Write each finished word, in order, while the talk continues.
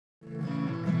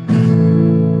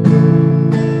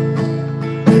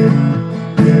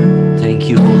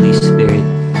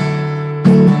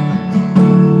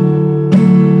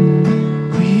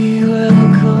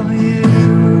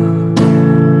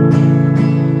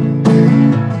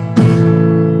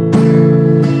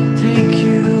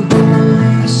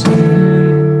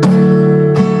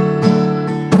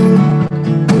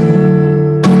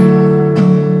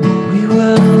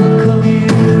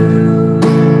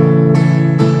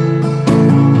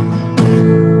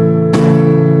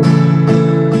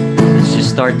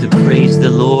heart to praise the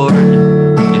Lord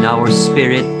in our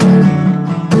spirit.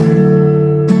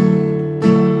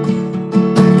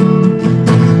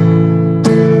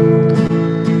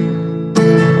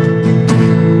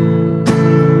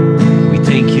 We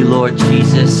thank you, Lord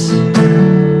Jesus,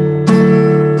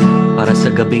 para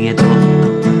sa gabing ito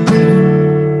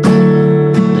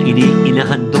na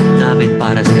inahandog namin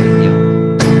para sa inyo.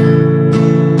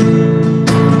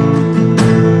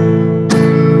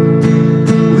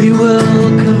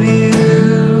 Welcome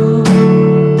you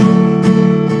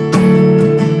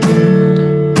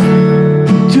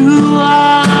to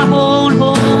our own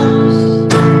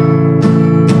homes.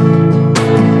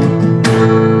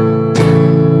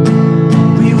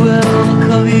 We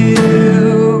welcome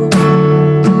you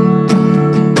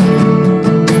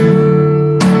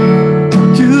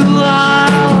to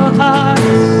our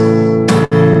hearts.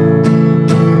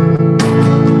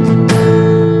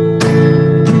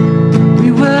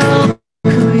 We welcome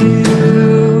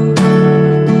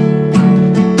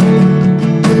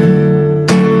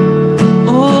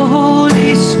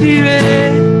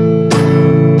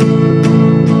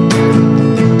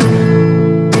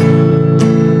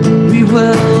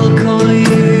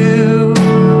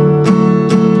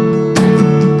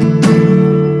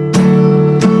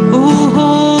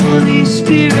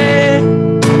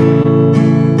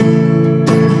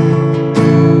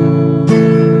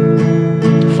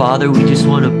Father, we just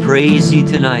want to praise you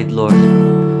tonight, Lord.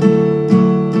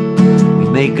 We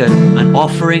make an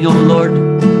offering, oh Lord,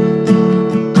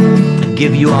 and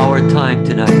give you our time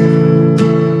tonight.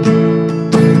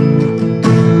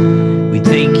 We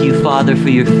thank you, Father, for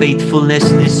your faithfulness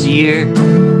this year.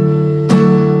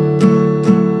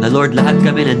 Na Lord, lahat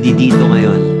kami nandito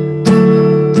ngayon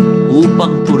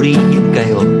upang purihin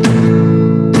kayo.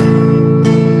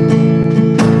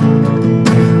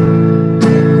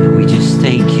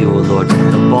 Thank you, O Lord,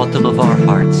 from the bottom of our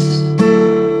hearts.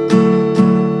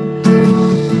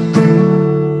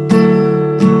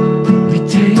 We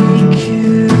thank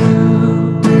you.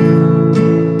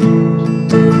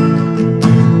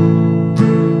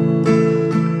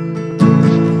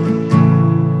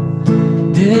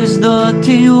 There's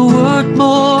nothing worth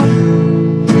more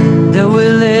that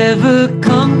will ever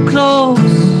come close.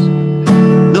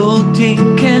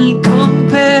 Nothing can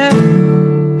compare.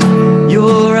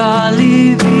 You're our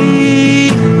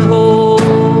living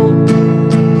hope.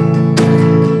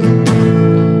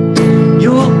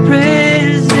 Your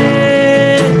presence,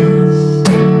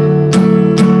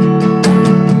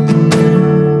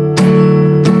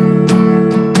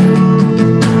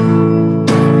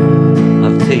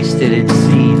 I've tasted and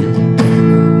seen.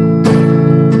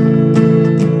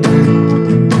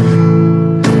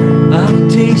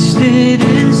 I've tasted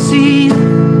and seen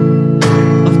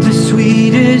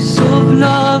sweetest of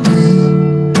loves,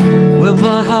 where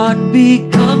my heart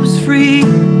becomes free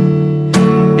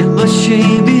and my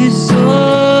shame is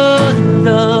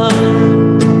undone.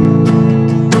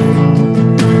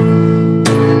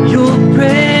 Your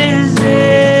presence,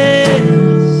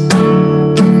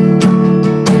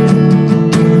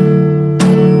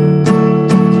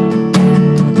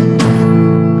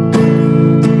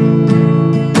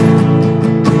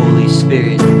 Holy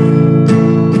Spirit.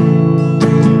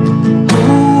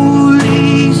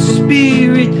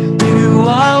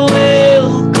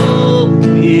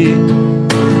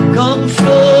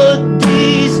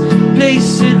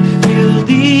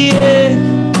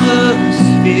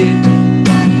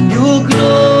 Your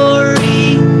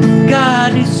glory,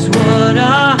 God, is what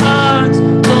our hearts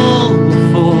long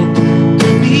for.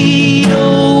 To be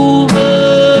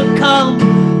overcome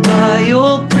by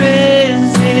your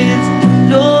presence,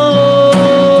 Lord.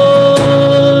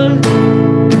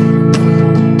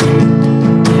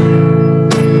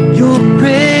 Your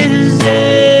presence.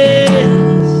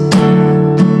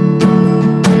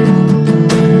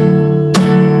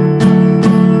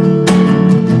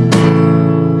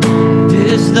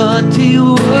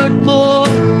 Nothing worth more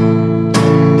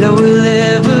that will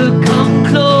ever come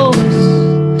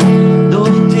close.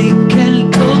 Nothing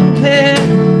can compare.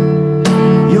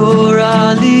 You're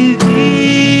our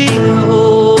living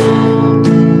hope.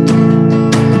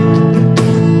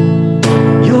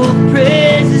 Your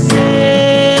presence,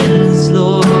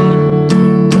 Lord.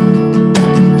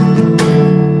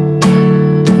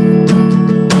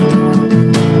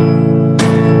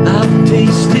 I've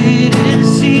tasted and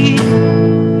seen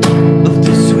of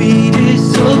the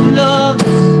sweetest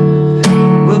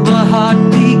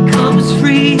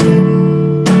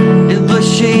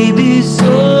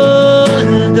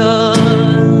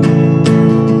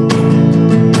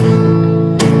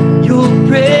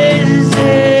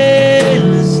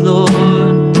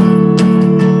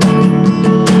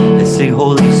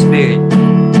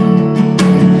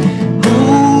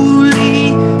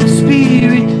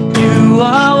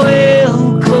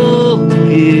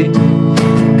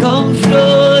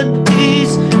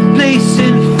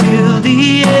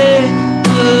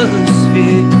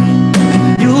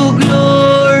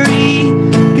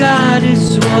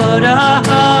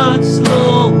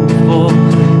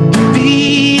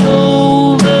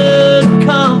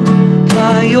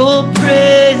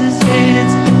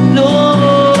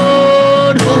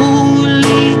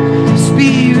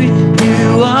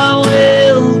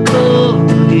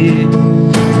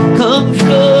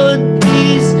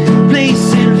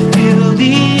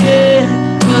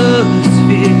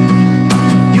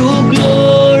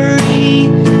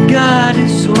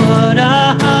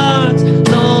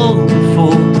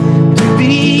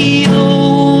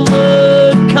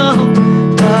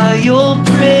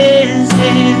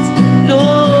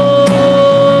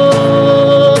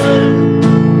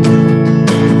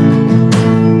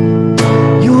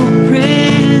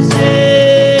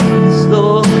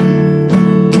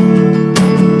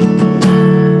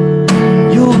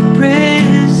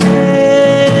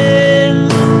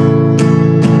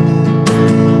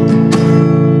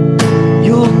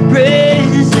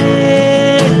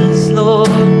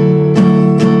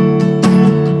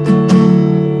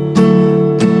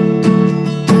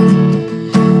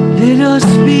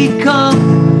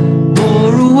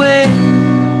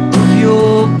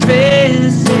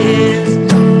presence.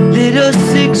 Let us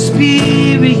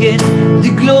experience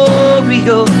the glory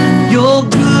of your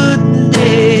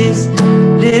goodness.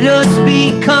 Let us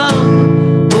become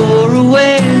more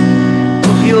aware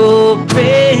of your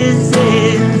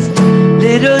presence.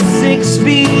 Let us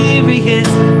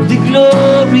experience the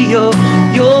glory of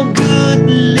your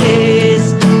goodness.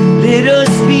 Let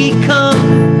us become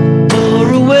more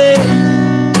aware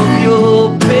of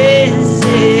your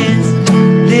presence.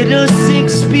 Let us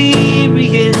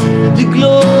experience the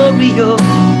glory of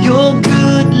your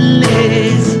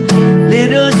goodness.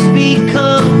 Let us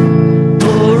become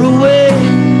more aware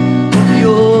of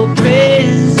your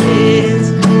presence.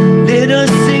 Let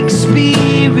us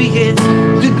experience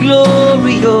the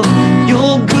glory of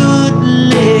your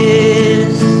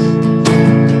goodness.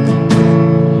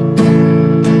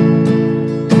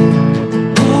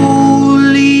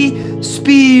 Holy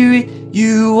Spirit,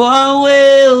 you are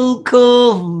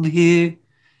welcome here.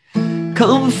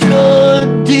 Come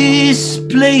flood this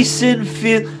place and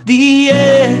fill the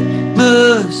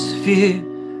atmosphere.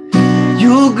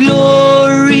 Your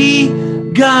glory,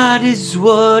 God, is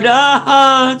what our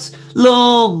hearts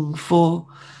long for.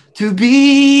 To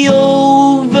be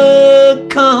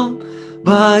overcome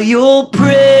by your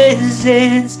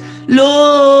presence,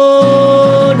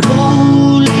 Lord.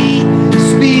 Holy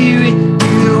Spirit,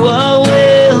 you are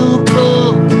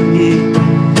welcome here.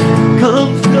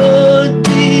 Come flood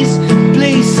this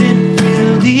place and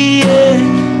fill the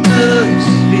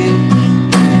atmosphere.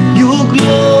 Your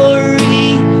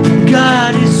glory,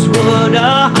 God, is what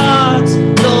our hearts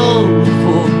long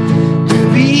for.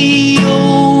 To be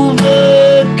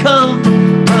overcome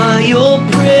by your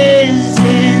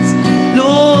presence,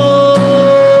 Lord.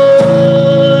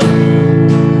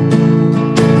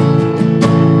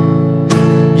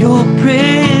 Your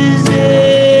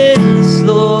presence,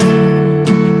 Lord.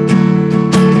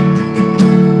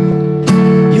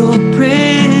 Your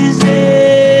presence.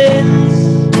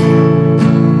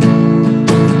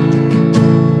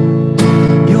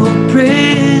 Your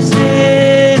presence,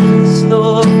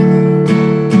 Lord.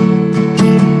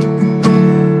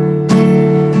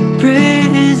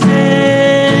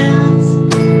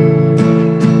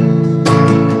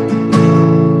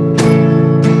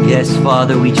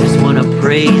 Father, we just want to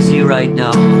praise you right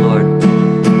now, Lord.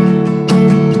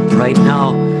 Right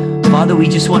now, Father, we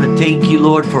just want to thank you,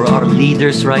 Lord, for our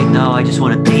leaders right now. I just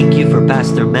want to thank you for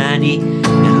Pastor Manny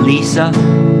and Lisa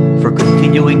for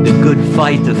continuing the good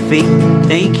fight of faith.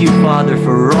 Thank you, Father,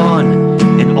 for Ron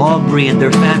and Aubrey and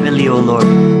their family, oh Lord.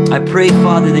 I pray,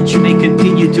 Father, that you may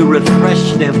continue to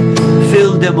refresh them,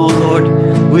 fill them, oh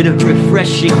Lord, with a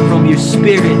refreshing from your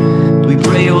Spirit. We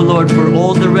pray, oh Lord, for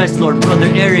all the rest, Lord, Brother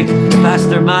Eric,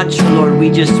 Pastor Macho, Lord. We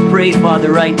just pray,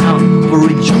 Father, right now for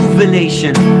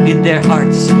rejuvenation in their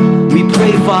hearts. We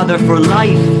pray, Father, for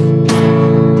life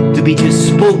to be just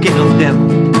spoken of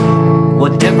them.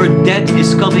 Whatever death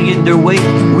is coming in their way,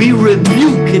 we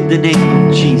rebuke in the name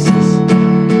of Jesus.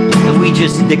 And we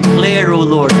just declare, oh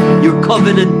Lord, your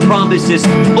covenant promises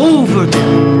over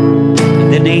them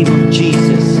in the name of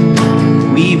Jesus.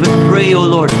 We even pray, oh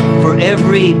Lord, for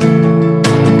every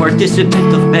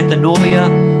participant of Metanoia,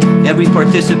 every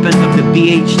participant of the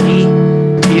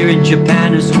PhD here in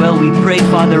Japan as well. We pray,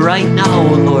 Father, right now,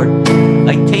 oh Lord.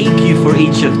 I thank you for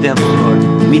each of them, oh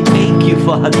Lord. We thank you,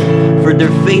 Father, for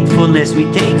their faithfulness. We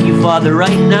thank you, Father,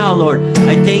 right now, Lord.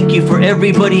 I thank you for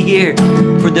everybody here,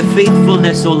 for the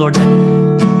faithfulness, oh Lord,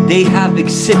 that they have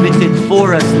exhibited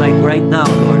for us, like right now,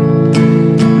 Lord.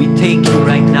 We thank you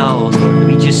right now, oh Lord.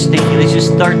 We just thank you. Let's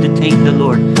just start to thank the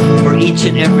Lord for each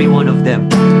and every one of them.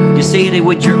 Just say it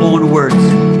with your own words.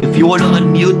 If you want to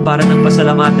unmute para nang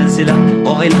pasalamatan sila,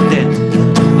 okay lang din.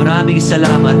 Maraming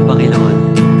salamat,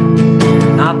 Panginoon.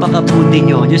 Napakabuti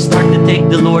nyo. Just start to thank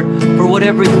the Lord for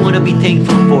whatever you want to be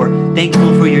thankful for.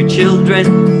 Thankful for your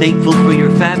children. Thankful for your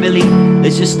family.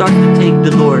 Let's just start to thank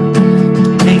the Lord.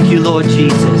 Thank you, Lord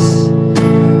Jesus.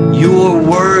 You are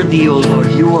worthy, O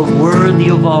Lord. You are worthy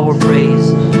of our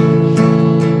praise.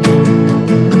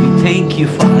 We thank you,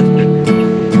 Father,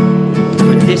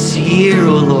 for this year,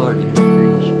 O Lord.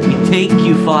 We thank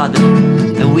you, Father,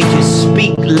 and we just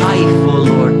speak life, O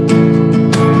Lord,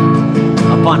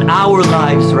 upon our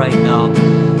lives right now.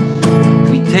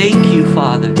 We thank you,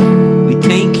 Father. We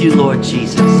thank you, Lord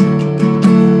Jesus.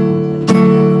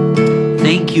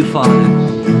 Thank you,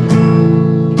 Father.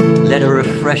 Let a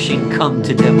refreshing come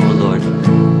to them, O Lord.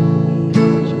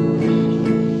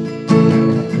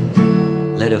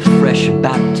 Let a fresh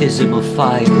baptism of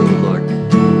fire, O Lord,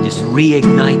 just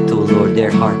reignite, O Lord, their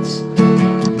hearts.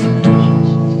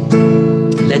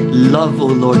 Let love, O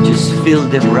Lord, just fill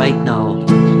them right now.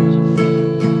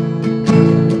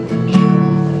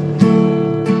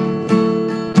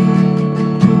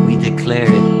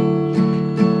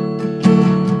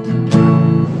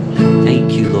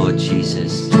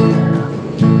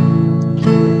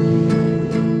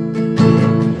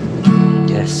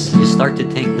 heart to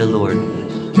thank the Lord,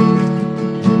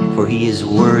 for He is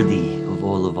worthy of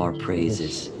all of our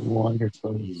praises.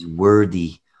 Wonderful. He is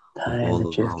worthy of Time all that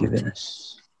of you have our given thanks.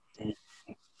 us.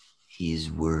 He is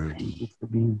Thank you worthy. for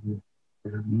being here,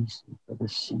 for the reason, for the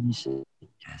season.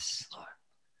 Yes, Lord.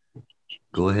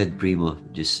 Go ahead, Primo.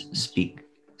 Just speak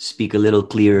a little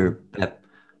clearer, Pep,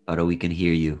 so we can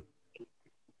hear you.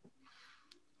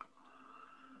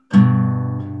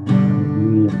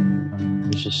 Hallelujah.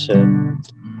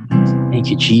 Thank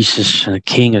you, Jesus,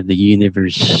 King of the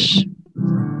universe,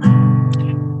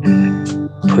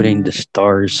 putting the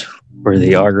stars where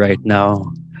they are right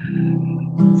now,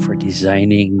 for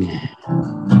designing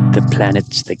the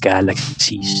planets, the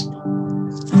galaxies,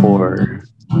 for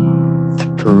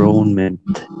thronement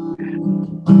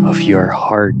of your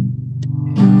heart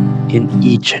in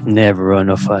each and every one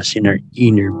of us, in our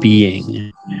inner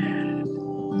being.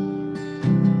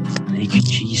 Thank you,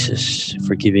 Jesus,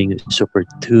 for giving us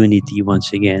opportunity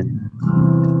once again.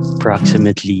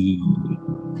 Approximately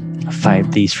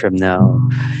 5 days from now,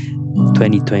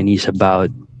 2020 is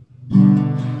about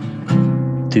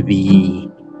to be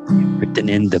written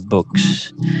in the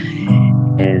books.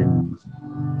 And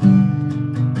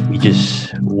we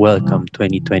just welcome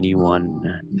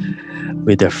 2021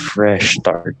 with a fresh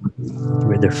start,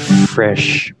 with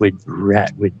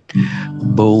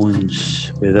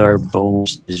bones, with our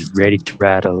bones is ready to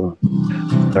rattle,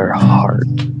 with our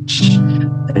hearts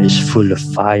that is full of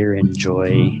fire and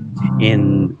joy,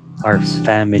 in our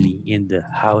family, in the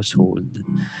household,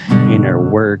 in our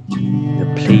work, the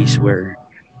place where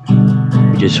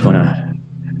we just want to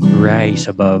rise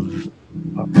above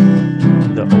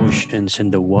the oceans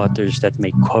and the waters that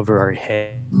may cover our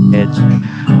heads.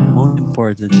 Most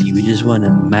importantly, we just want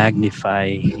to magnify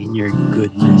in your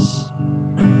goodness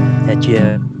that you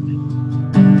have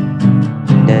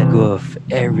let go of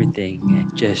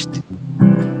everything just to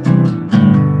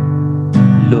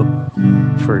look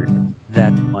for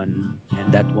that one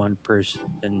and that one person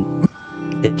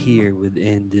that here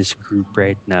within this group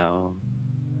right now.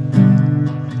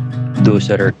 Those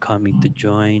that are coming to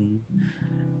join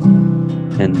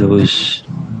and those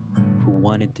who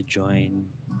wanted to join.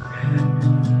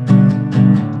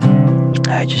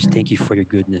 I just thank you for your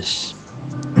goodness.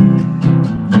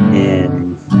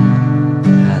 And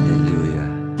Hallelujah.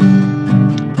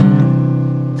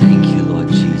 Thank you, Lord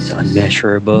Jesus.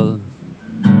 Unmeasurable.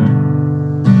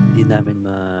 Hindi namin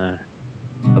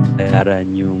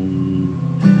mababayaran yung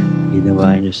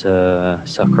ginawa niyo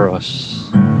sa cross.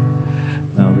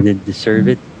 We didn't deserve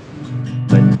it,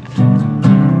 but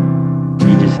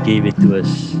you just gave it to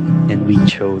us, and you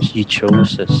chose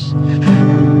us.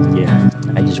 Yeah,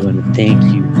 I just want to thank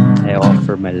you. I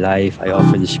offer my life, I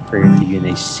offer this prayer to you, and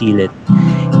I seal it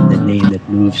in the name that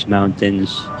moves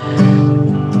mountains,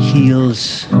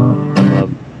 heals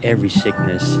above every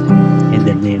sickness, in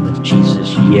the name of Jesus,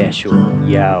 Yeshua,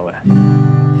 Yahweh.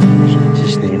 In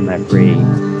Jesus' name I pray.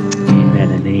 Amen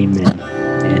and amen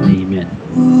and amen.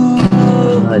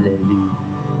 Hallelujah.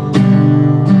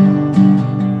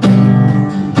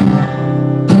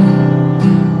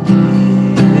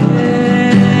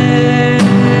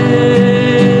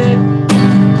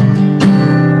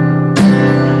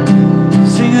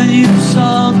 Sing a new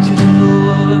song to the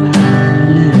Lord.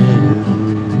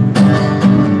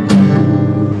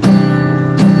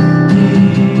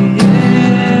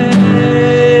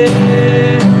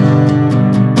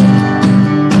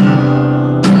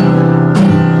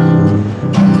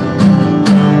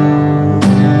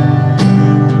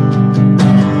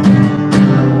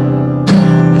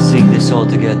 Let's sing this all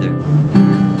together.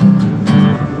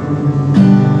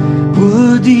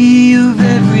 Worthy of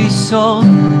every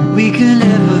song we can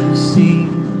ever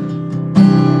sing,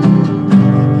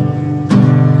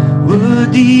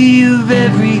 worthy of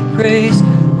every praise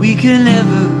we can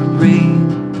ever bring,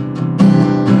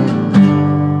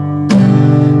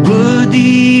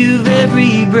 worthy of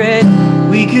every breath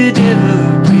we could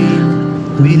ever breathe.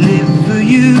 We live for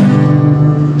you.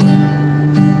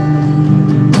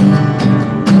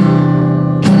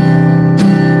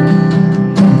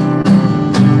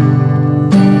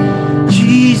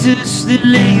 Jesus, the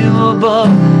name above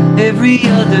every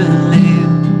other name.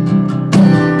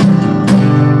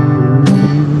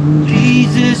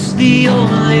 Jesus, the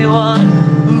only one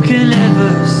who can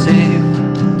ever save.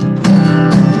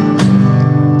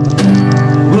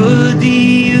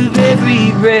 Worthy of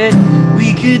every breath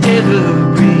we could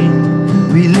ever breathe.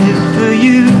 We live for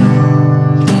you.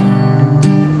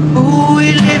 Oh,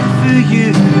 we live for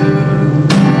you.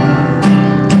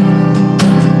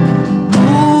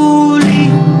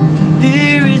 Holy,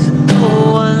 there is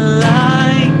no one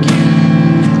like you.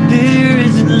 There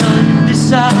is none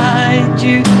beside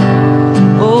you.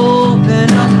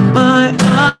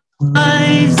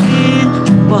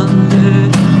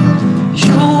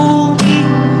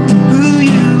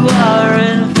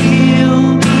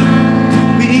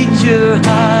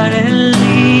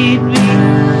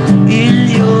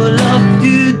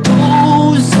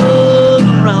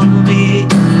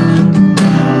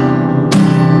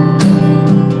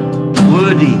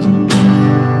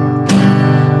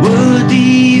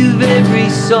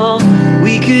 song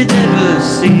we could ever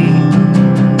sing.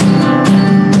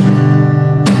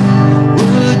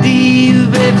 Worthy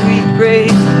of every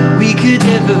praise we could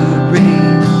ever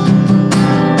bring.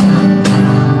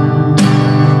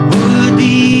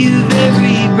 Worthy of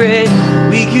every breath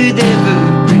we could ever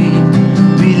breathe.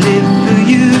 We live for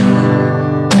you.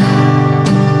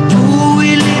 Oh,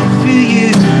 we live for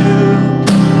you.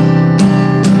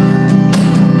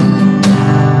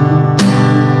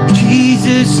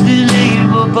 Jesus, the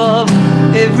name above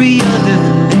every other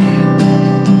name.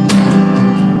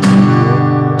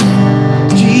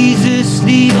 Jesus,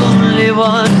 the only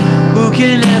one who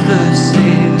can ever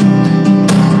save.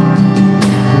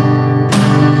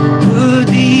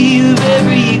 Worthy of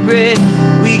every breath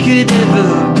we could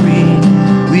ever breathe.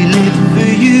 We live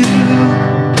for you.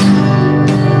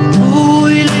 Oh,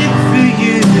 we live for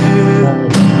you.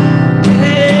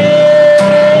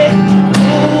 Hey,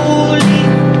 holy,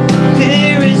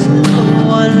 there is no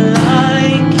one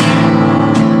like you.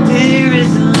 There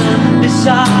is none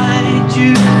beside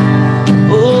you.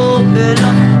 Open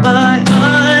up my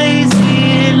eyes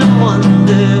in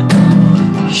wonder.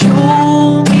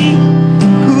 Show me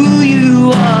who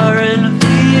you are and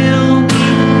fill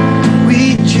me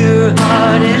with your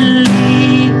heart and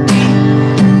lead me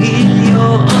in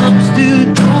your arms to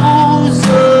those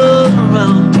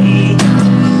around me.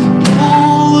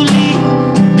 Holy,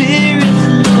 there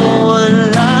is no one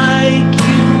like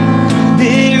you.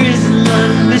 There is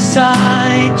none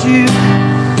beside you.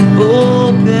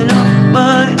 Open up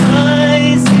my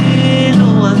eyes in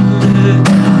wonder.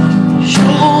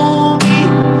 Show me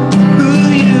who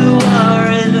you are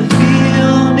and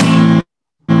fill me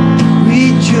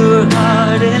with your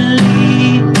heart and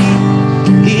lead me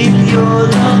in your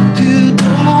love to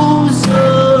those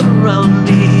around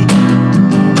me.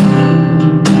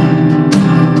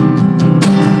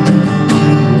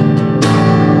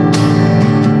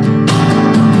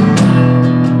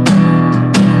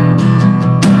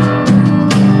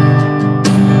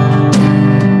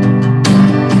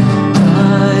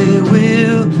 I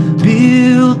will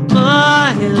build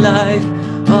my life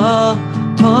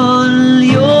upon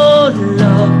your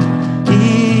love.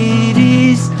 It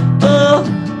is a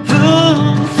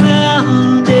firm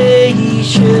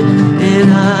foundation,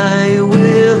 and I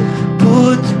will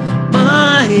put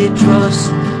my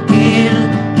trust in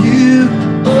you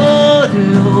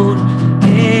alone,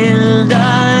 and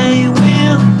I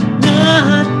will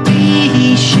not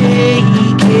be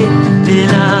shaken,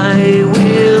 and I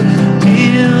will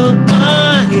build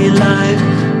my life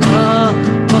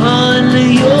upon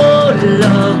your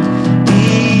love.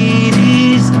 It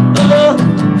is a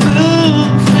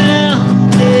firm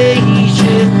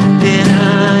foundation, and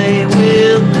I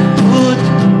will put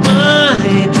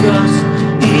my trust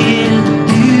in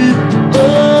you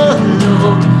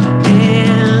alone,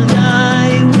 and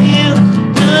I will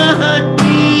not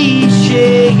be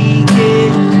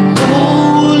shaken.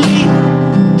 Holy,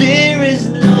 there is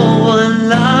no one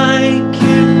like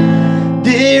you.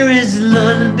 There is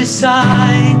none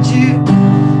beside you.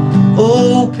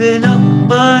 Open up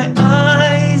my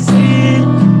eyes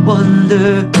in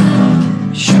wonder.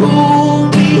 Show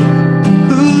me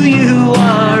who you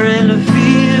are and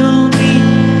fill me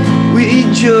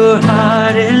with your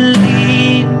heart and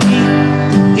lead me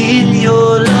in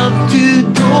your love to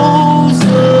those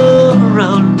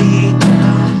around me.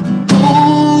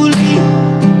 Holy,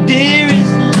 there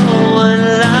is no one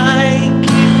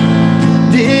like you.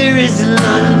 There is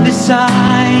none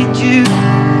beside you.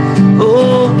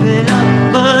 Open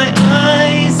up my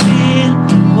eyes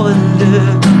in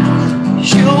wonder.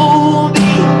 Show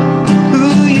me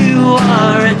who you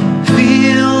are and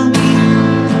fill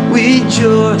me with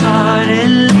your heart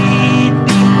and lead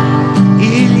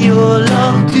me in your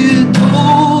love to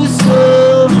those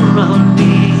around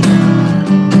me.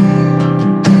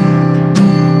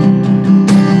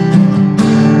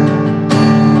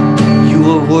 You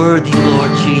are worthy,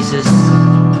 Lord Jesus.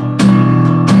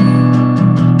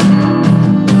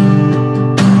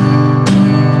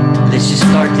 Let's just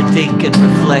start to think and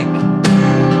reflect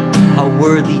how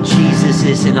worthy Jesus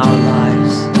is in our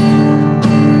lives.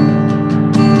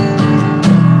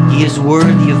 He is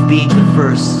worthy of being the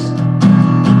first.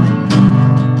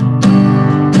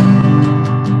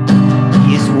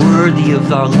 He is worthy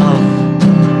of our love.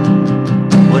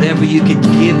 Whatever you can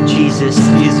give Jesus,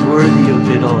 He is worthy of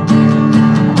it all.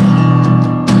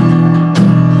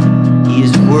 He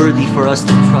is worthy for us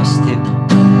to trust Him.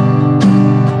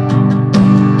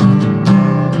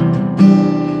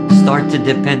 Start to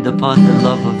depend upon the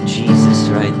love of Jesus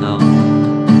right now.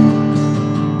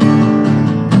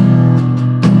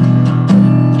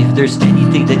 If there's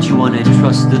anything that you want to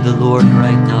entrust to the Lord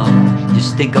right now,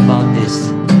 just think about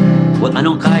this.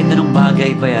 Kahit anong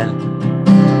bagay pa yan.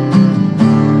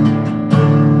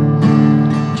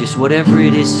 Just whatever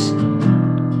it is,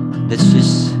 that's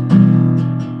just,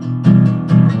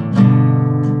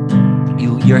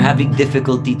 you're having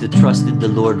difficulty to trust in the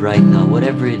Lord right now,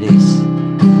 whatever it is.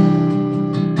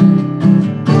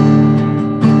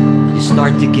 You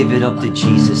start to give it up to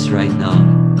Jesus right now.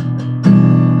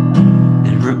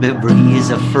 And remember, He is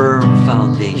a firm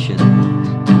foundation,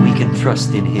 and we can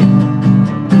trust in Him.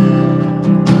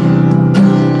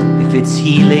 If it's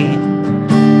healing,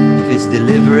 if it's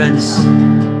deliverance,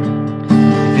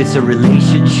 if it's a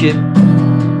relationship,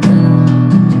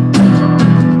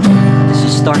 let's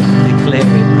just start to declare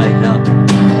it right now.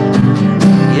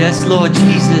 Yes, Lord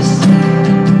Jesus.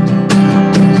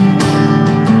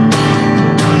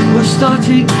 We're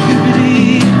starting to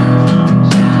believe.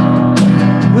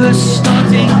 We're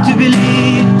starting to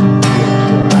believe.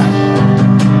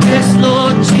 Yes,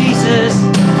 Lord Jesus.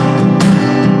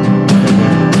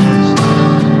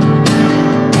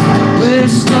 We're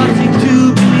starting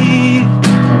to believe.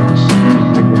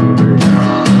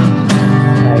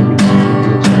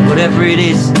 Whatever it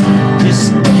is,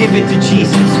 just give it to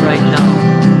Jesus right now.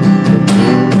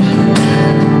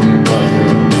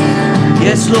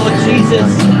 Yes, Lord Jesus.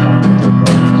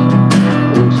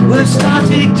 We're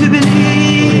starting to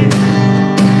believe.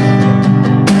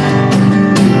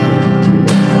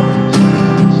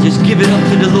 Just give it up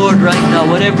to the Lord right now,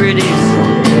 whatever it is.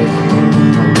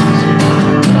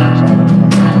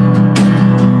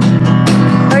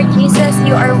 Lord Jesus,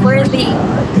 you are worthy.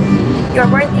 You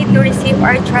are worthy to receive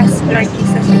our trust, Lord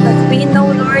Jesus, because we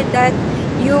know, Lord, that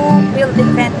you will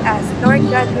defend us. Lord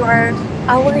God, you are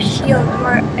our shield, you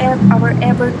are our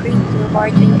evergreen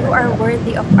Lord, and you are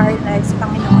worthy of our lives,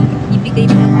 Panginoon.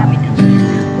 Ibigay po namin ang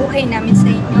buhay namin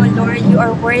sa inyo, Lord. You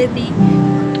are worthy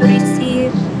to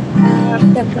receive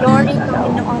the glory,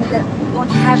 Panginoon, that you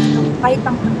don't have to fight,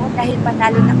 Panginoon, dahil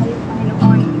panalo na kayo,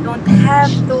 Panginoon. You don't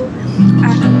have to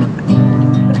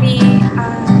be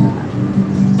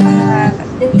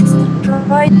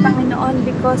destroyed, Panginoon,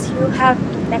 because you have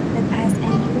protected us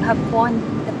and you have won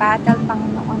the battle,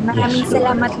 Panginoon. Maraming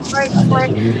salamat, Lord, for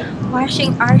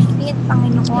washing our feet,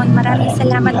 Panginoon. Maraming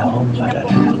salamat kung hindi na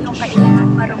po kami yung kailangan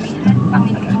marumihan,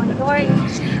 Panginoon. Lord,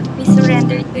 we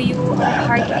surrender to you our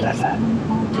heartaches,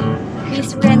 Panginoon. We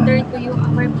surrender to you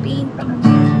our pain,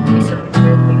 Panginoon. We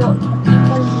surrender to you the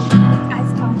people who hate us,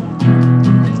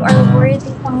 Panginoon. You are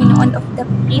worthy, Panginoon, of the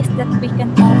peace that we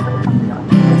can offer, Panginoon,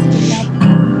 because we love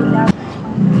you. We love you,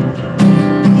 Panginoon.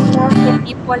 We love the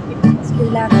people because you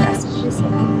love us.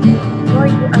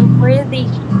 Lord, you are worthy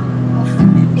of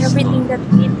everything that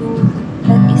we do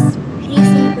that is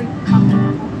pleasing to you,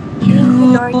 Panginoon. Thank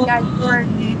you, Lord God, for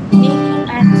making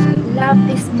us love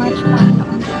this much,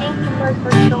 Panginoon. Thank you, Lord,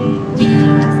 for showing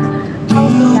us how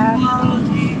to love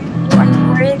you. You are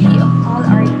worthy of all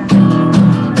our love.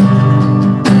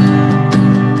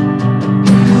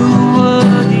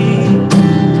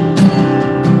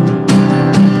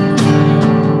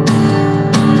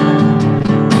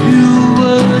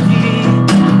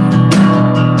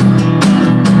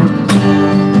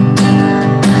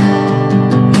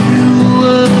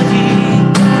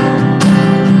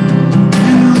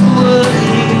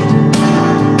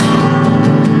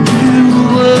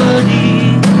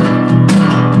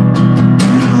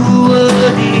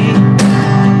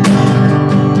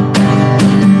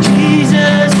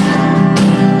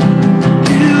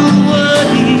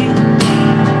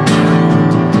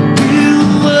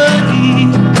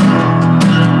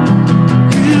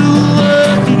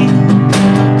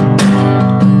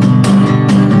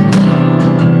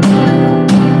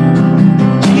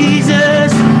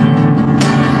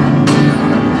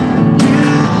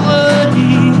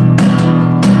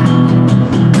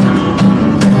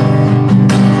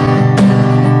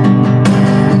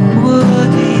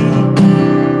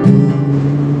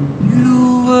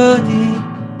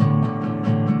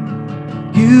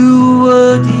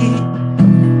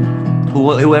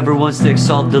 Whoever wants to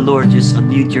exalt the Lord, just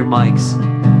unmute your mics.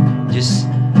 Just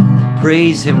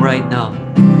praise Him right now.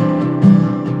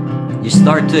 You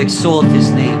start to exalt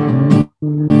His name.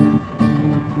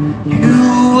 You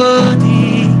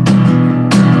worthy,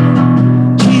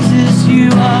 Jesus, you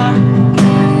are.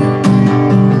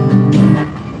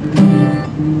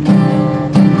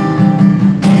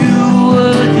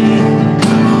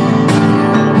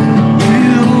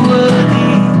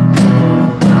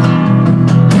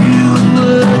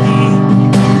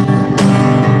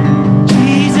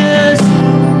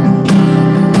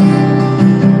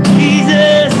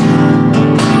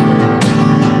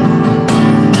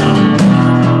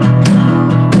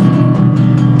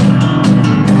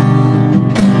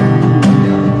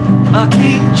 my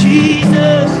King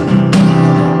Jesus,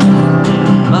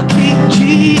 my King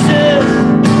Jesus,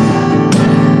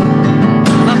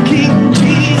 my King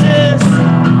Jesus.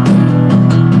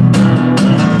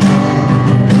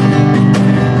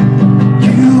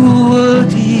 You are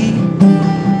worthy,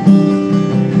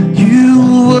 you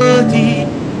are worthy,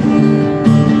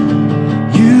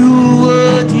 you are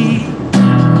worthy.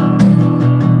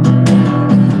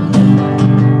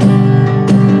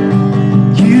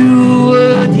 You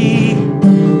worthy,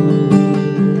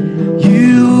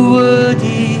 you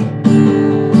worthy,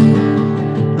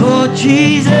 Lord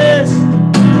Jesus,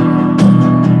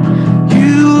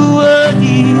 you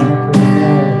worthy.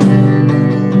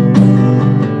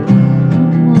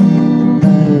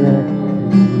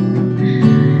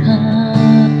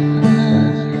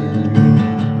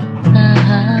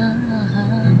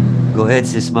 Go ahead,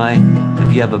 Sis Mai.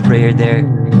 If you have a prayer there,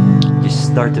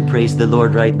 just start to praise the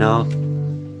Lord right now.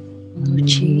 Oh,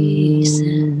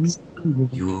 Jesus.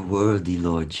 You are worthy,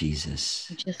 Lord Jesus.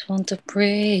 I just want to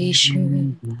praise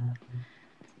you.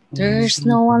 There's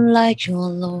no one like you,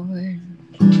 Lord.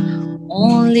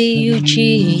 Only you,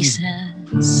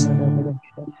 Jesus.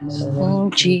 Oh,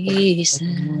 Jesus.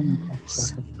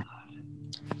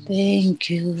 Thank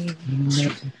you.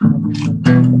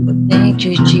 Thank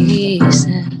you,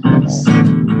 Jesus.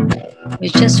 We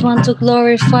just want to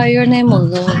glorify your name, O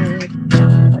Lord.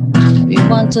 We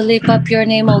want to lift up your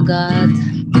name, O God.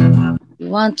 We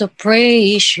want to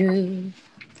praise you.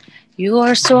 You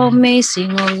are so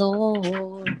amazing, O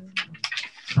Lord.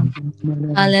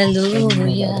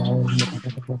 Hallelujah.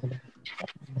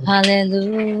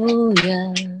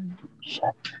 Hallelujah.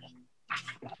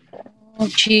 Oh,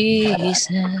 Jesus.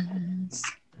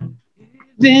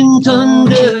 Been Oh,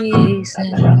 thunder,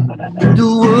 Jesus. the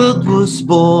world was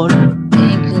born.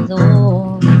 Thank you,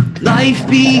 Lord. Life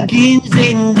begins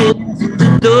and ends in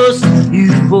the dust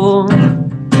you form.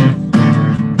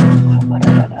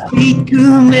 Feet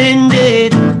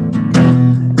commanded,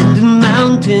 the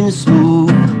mountains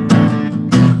move.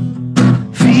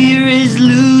 Fear is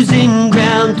losing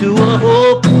ground to a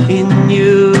hope in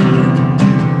you.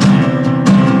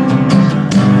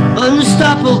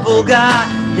 Unstoppable God,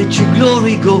 let your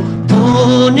glory go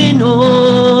on and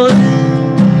on.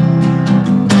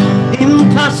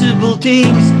 Impossible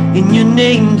things in your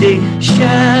name, they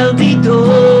shall be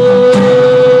done.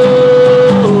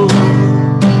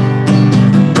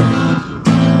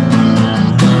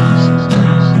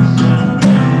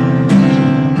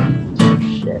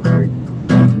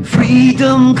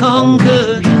 Freedom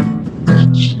conquered,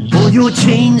 all your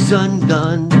chains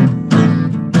undone.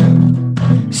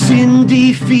 Sin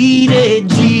defeated,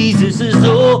 Jesus has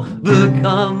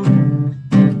overcome.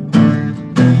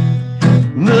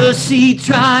 Mercy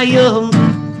triumphed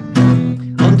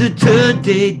on the third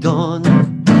day dawn.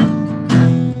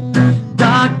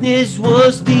 Darkness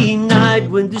was denied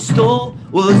when the storm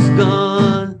was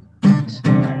gone.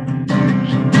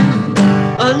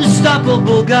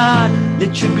 Unstoppable God,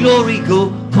 let your glory go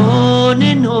on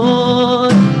and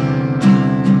on.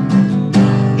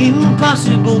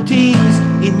 Impossible things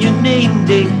in your name,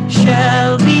 they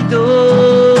shall be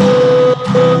done.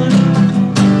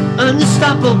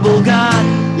 Unstoppable God,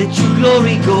 let your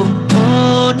glory go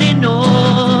on and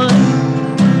on.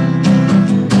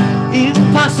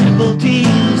 Impossible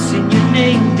things in your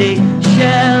name, they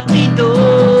shall be done.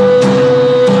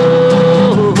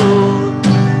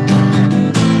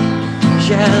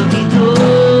 Shall be done.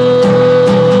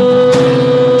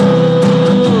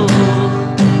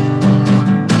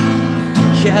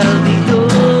 Shall be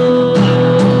done.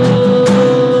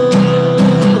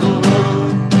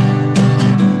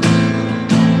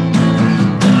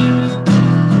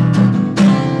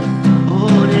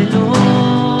 On and on,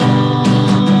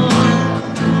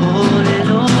 on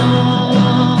and on,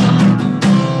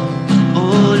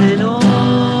 on and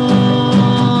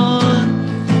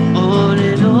on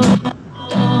and on.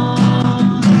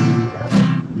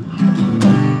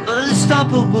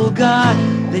 Unstoppable God,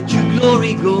 let your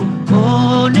glory go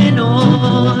on and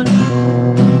on.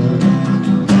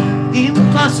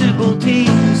 Impossible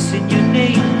things in your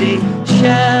name, they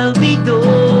shall be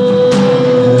done.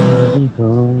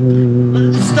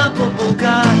 Unstoppable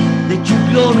God, let your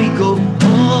glory go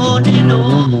on and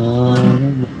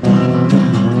on.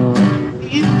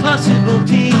 Impossible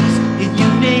things in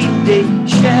your name, they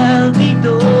shall be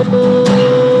done.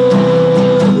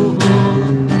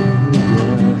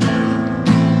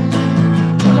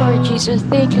 Lord Jesus,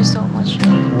 thank you so much.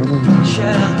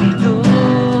 Shall be done.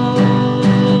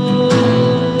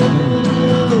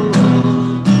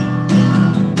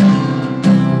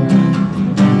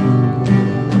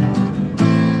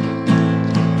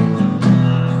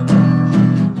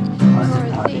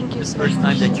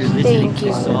 time that you're listening to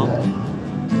Thank this you. song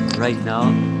right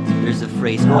now, there's a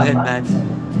phrase. Go ahead, Matt.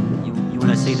 You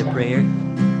want to say the prayer?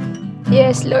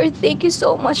 Yes, Lord. Thank you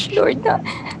so much, Lord, na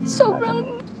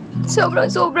sobrang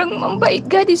mambait.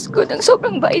 God is good. Ang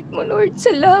sobrang bait mo, Lord,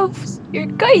 sa love, your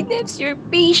kindness, your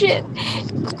patience,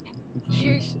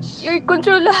 your, Jesus. your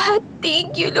control lahat.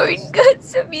 Thank you, Lord God,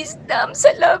 sa wisdom,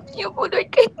 sa love niyo po, Lord.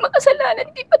 Kahit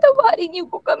makasalanan, patawarin niyo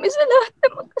po kami sa lahat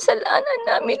ng mga kasalanan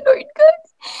namin, Lord God.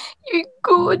 You're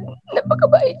good.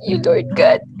 Napakabait niyo, Lord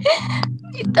God.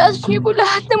 I-touch niyo po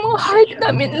lahat ng mga heart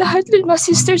namin, lahat ng mga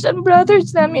sisters and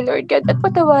brothers namin, Lord God. At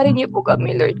patawarin niyo po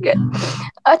kami, Lord God.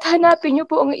 At hanapin niyo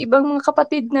po ang ibang mga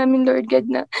kapatid namin, Lord God,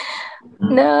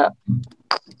 na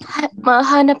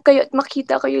mahanap kayo at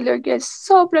makita kayo, Lord God.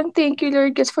 Sobrang thank you,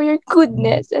 Lord God, for your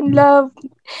goodness and love,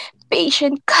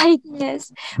 patience,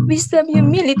 kindness, wisdom,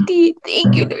 humility.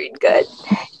 Thank you, Lord God.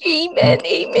 Amen.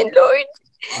 Amen, Lord.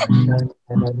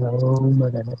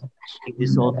 Sing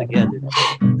this all together. That's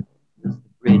the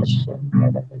bridge.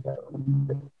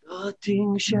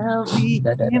 Nothing shall be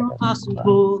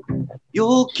impossible.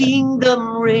 Your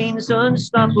kingdom reigns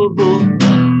unstoppable.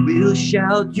 We'll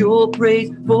shout your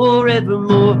praise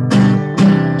forevermore.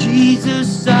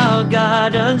 Jesus, our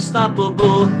God,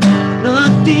 unstoppable.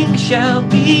 Nothing shall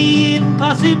be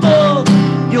impossible.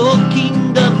 Your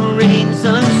kingdom reigns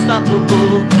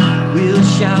unstoppable. We'll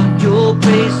shout your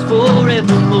praise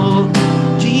forevermore.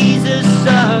 Jesus,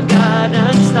 our God,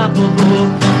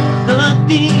 unstoppable.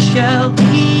 Nothing shall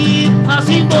be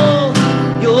impossible.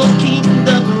 Your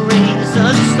kingdom reigns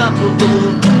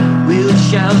unstoppable. We'll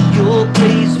shout your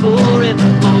praise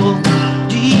forevermore.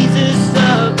 Jesus,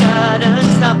 our God,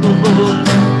 unstoppable.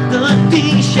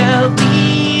 Nothing shall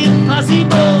be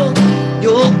impossible.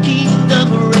 Your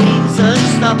kingdom reigns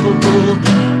unstoppable.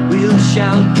 We'll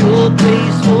shout your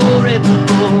praise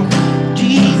forevermore.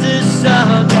 Jesus,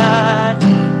 our God,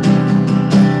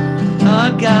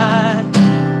 our God.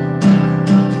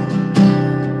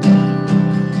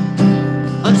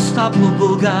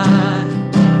 Unstoppable God.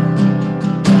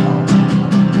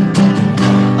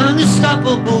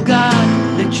 Unstoppable God,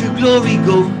 let your glory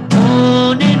go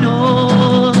on and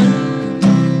on.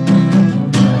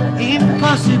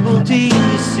 Impossible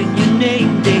things in your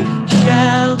name, they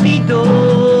shall be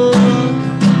done.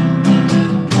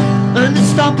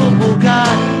 Unstoppable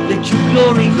God, let your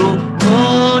glory go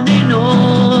on and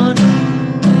on.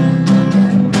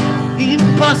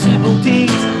 Impossible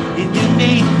things in your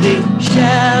name, they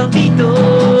shall be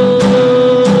done.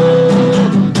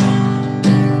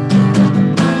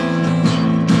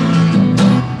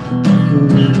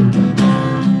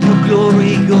 Your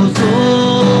glory goes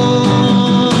on.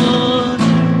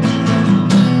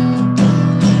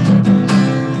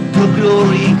 Your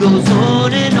glory goes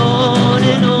on and on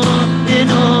and on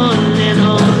and on and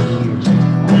on.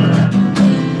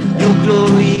 Your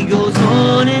glory goes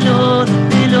on and on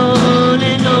and on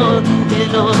and on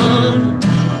and on.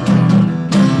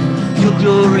 Your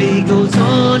glory goes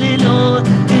on and on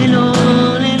and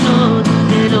on and on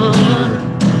and on.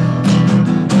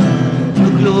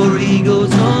 Your glory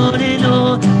goes on and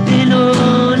on and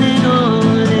on and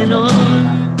on and on.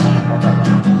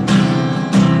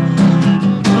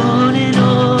 On and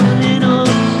on and on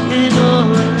and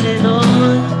on and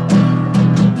on.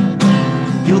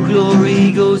 Your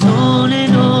glory goes on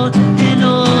and on and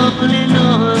on and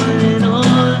on and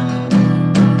on.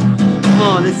 Come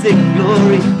on, let's sing.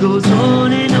 Glory goes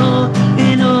on and on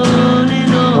and on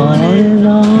and on and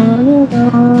on.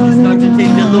 Start to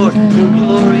take the Lord. Your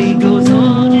glory goes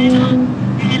on and on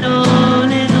and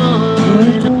on and on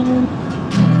and on.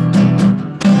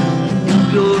 Your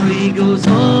glory goes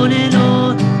on and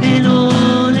on and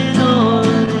on and on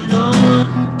and on.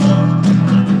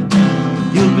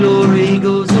 Your glory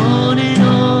goes on and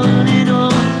on and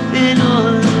on and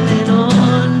on and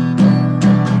on.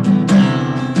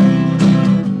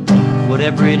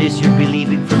 Whatever it is you're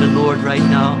believing for the Lord right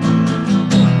now,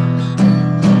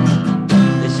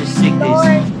 let's just sing this.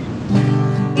 Lord,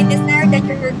 we desire that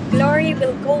your glory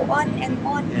will go on and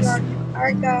on. Yes. You are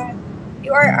our God.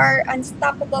 You are our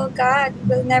unstoppable God. We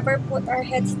will never put our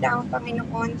heads down,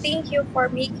 Panginoon. Thank you for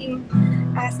making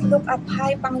us look up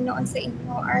high, Panginoon, sa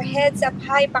inyo. Our heads up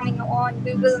high, Panginoon.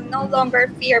 We will no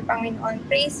longer fear, Panginoon.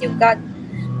 Praise you, God,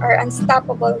 our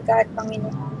unstoppable God,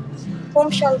 Panginoon. Whom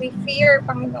shall we fear,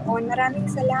 Panginoon? Maraming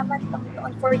salamat,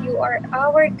 Panginoon, for you are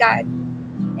our God.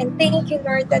 And thank you,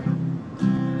 Lord, that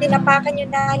tinapakan niyo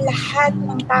na lahat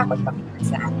ng takot, Panginoon,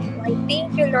 sa aming buhay.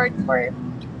 Thank you, Lord, for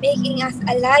making us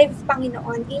alive,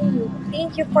 Panginoon, in you.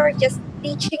 Thank you for just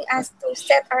teaching us to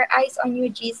set our eyes on you,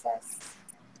 Jesus.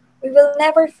 We will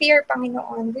never fear,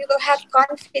 Panginoon. We will have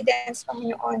confidence,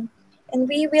 Panginoon. And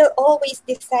we will always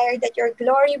desire that your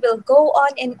glory will go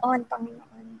on and on,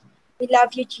 Panginoon. We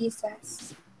love you,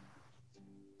 Jesus.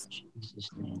 Jesus'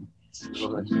 name.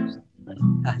 Lord.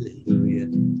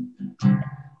 Hallelujah.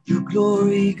 Your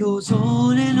glory goes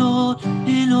on and on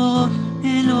and on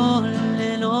and on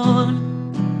and on.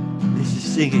 Let's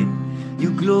just sing it.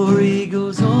 Your glory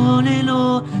goes on and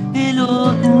on and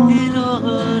on and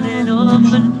on and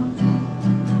on.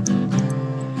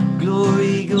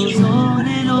 Glory goes on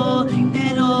and on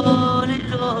and on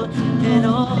and on and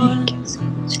on. Thank you so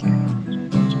much, Lord.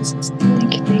 Jesus,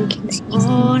 thank you, thank you, thank you.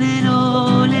 On and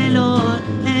on and on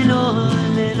and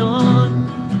on and on.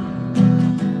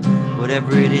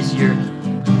 Whatever it is you're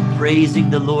praising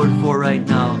the Lord for right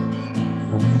now.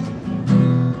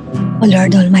 Oh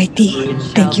Lord Almighty,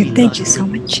 thank you so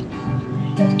much.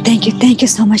 Thank you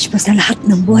so much po sa lahat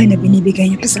ng buhay na binibigay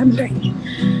niyo po sa amin, Lord.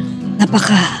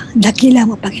 Napaka-dakila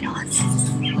mo, Panginoon.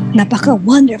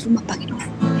 Napaka-wonderful mo, Panginoon.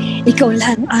 Ikaw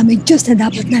lang ang aming Diyos na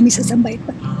dapat namin sasambahin,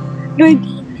 Lord,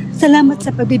 salamat sa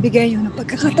pagbibigay niyo ng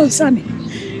pagkakataon sa amin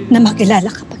na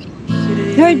makilala ka,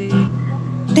 Panginoon. Lord,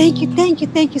 thank you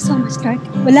so much, Lord.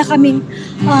 Wala kaming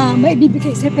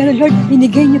maibibigay sa'yo, pero Lord,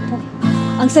 binigay niyo po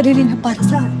ang sarili niyo para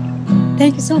sa amin.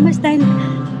 Thank you so much dahil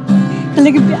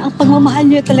talagang ang pagmamahal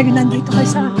niyo talagang nandito kayo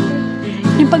sa akin.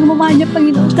 Yung pagmamahal niyo,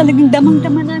 Panginoon, talagang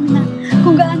damang-dama namin na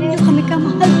kung gaano niyo kami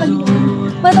kamahal, Panginoon.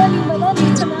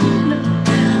 Maraming salamat, Lord.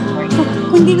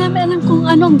 Kung di namin alam kung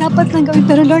ano ang dapat lang gawin,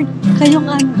 pero Lord, kayo ang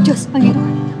aming Diyos,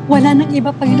 Panginoon. Wala nang iba,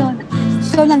 Panginoon.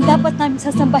 Ikaw lang dapat namin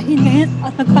sasambahin ngayon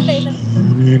at magpakailan.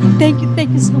 Thank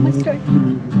you so much, Lord.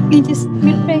 In Jesus' name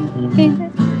we pray. Amen.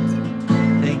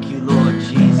 Thank you, Lord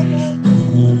Jesus.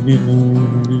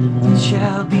 It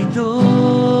shall be done.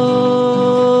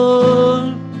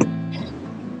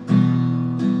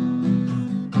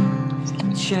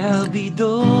 It shall be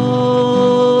done.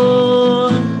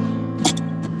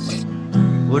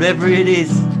 Whatever it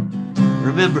is,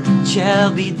 remember, it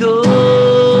shall be done.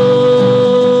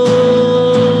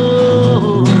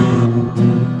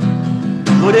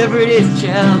 Whatever it is,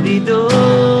 shall be done.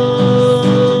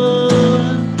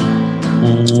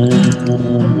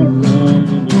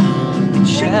 It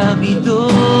shall be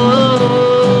done.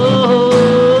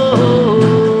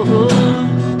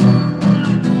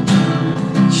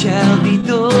 It shall be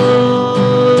done.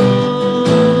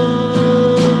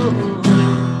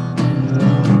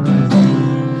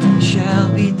 It shall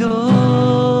be done.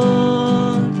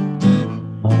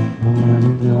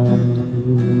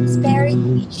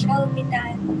 Prosperity, it shall be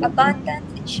done. Abundance,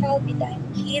 it shall be done.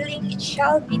 Healing, it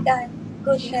shall be done.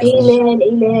 Goodness, Amen,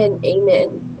 amen, amen.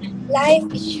 life,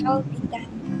 it shall be done.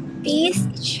 Peace,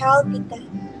 it shall be done.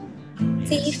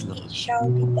 Safety, it shall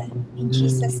be done. In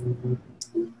Jesus' name.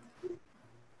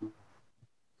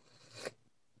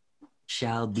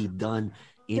 Shall be done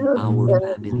in our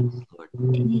families, Lord.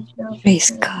 Praise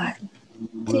God.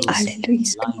 Will Hallelujah.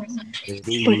 see light, that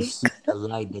they will see the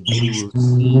light, that they will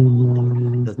see,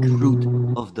 Lord, the truth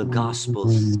of the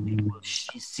gospels. They will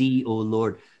see, O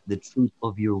Lord, the truth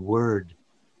of your word.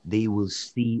 They will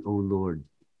see, O Lord,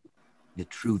 the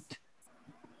truth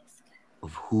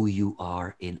of who you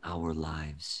are in our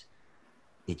lives.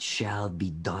 It shall be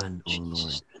done, O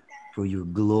Lord, for your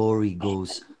glory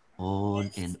goes on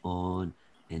and on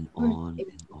and on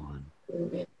and on.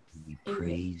 We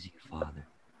praise you, Father.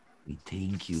 We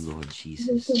thank you, Lord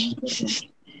Jesus.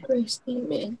 Praise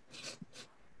Amen.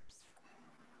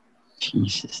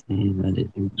 Jesus' name,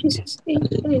 hallelujah. Jesus' name,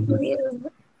 hallelujah. You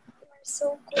are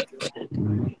so good,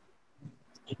 Lord.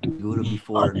 Siguro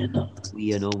before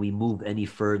we move any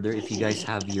further, if you guys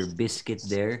have your biscuit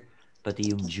there, pati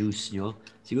yung juice nyo,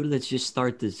 siguro let's just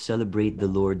start to celebrate the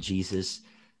Lord Jesus.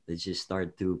 Let's just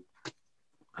start to,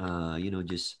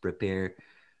 just prepare.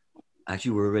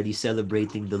 Actually, we're already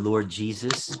celebrating the Lord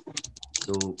Jesus.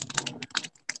 So,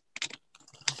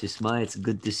 Sisma, it's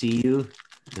good to see you.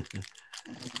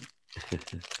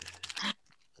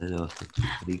 Ano,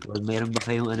 meron ba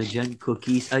kayong dyan?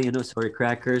 Cookies,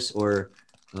 crackers or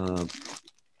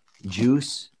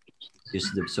juice?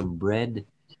 Just some bread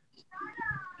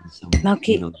and some,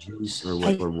 juice or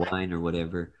wine or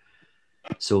whatever.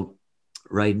 So,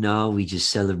 right now, we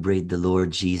just celebrate the Lord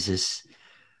Jesus.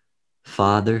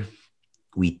 Father,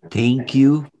 we thank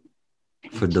you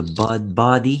for the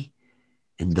body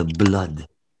and the blood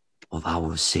of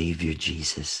our Savior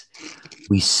Jesus.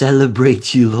 We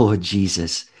celebrate you, Lord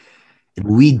Jesus, and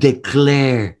we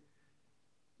declare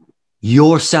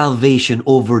your salvation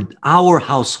over our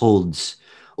households,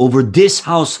 over this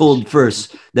household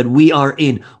first that we are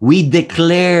in. We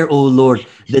declare, oh Lord,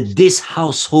 that this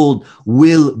household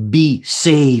will be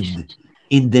saved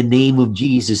in the name of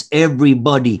Jesus.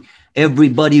 Everybody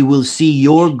Everybody will see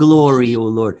your glory, O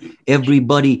Lord.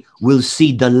 Everybody will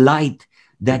see the light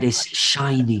that is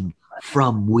shining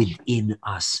from within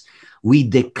us. We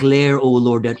declare, O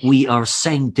Lord, that we are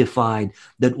sanctified,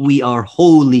 that we are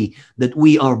holy, that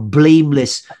we are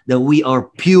blameless, that we are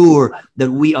pure,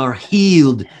 that we are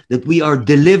healed, that we are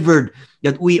delivered,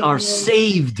 that we are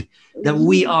saved, that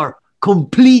we are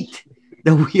complete,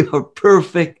 that we are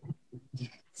perfect,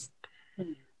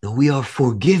 that we are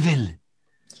forgiven,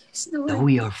 that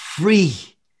we are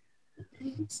free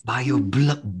by your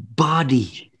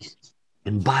body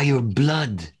and by your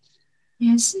blood.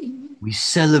 Yes. We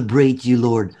celebrate you,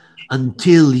 Lord,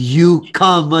 until you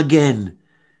come again.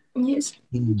 Yes.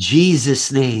 In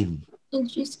Jesus' name. In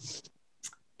Jesus.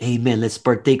 Amen. Let's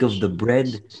partake of the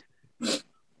bread.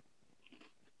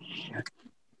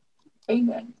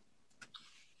 Amen.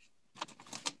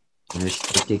 And let's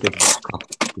partake of the cup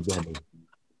together.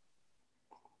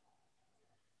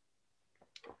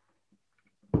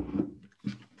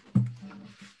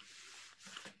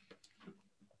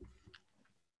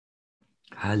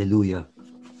 Hallelujah.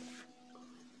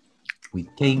 We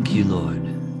thank you, Lord.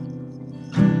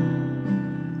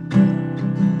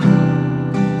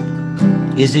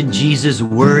 Isn't Jesus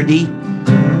worthy?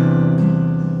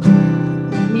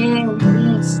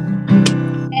 Yes.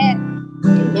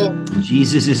 Amen.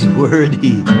 Jesus is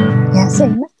worthy. Yes,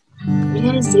 amen.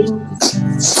 Yes.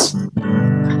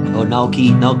 Oh,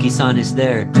 Naoki-san is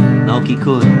there.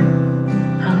 Naoki-kun.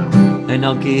 Hey,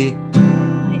 Naoki.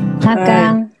 なっ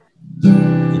かん。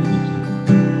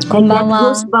こんばん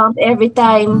は。 Goosebump every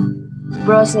time,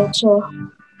 bro said so.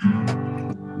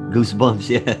 Goosebumps,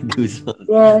 yeah, goosebumps.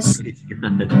 Yes. Praise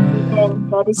God. Amen.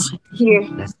 God is here.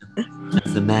 That's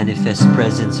the manifest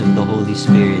presence of the Holy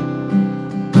Spirit.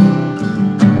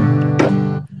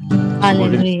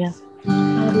 Hallelujah.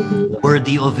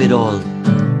 Worthy of it all.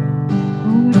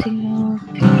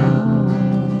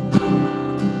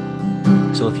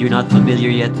 So if you're not familiar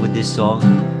yet with this song,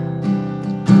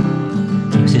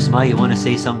 Sis Ma, you want to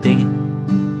say something?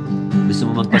 Gusto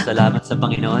mo magpasalamat sa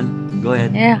Panginoon? Go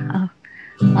ahead. Yeah.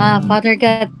 Father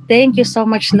God, thank you so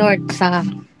much, Lord, sa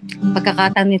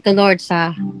pagkakataon nito, Lord,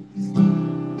 sa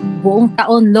buong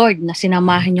taon, Lord, na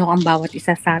sinamahan niyo ang bawat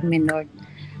isa sa amin, Lord.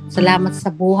 Salamat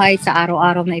sa buhay, sa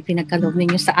araw-araw na ipinagkaloob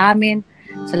ninyo sa amin.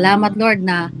 Salamat, Lord,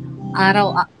 na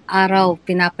araw-araw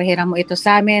pinapahiram mo ito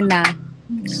sa amin, na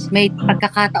may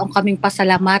pagkakataong kaming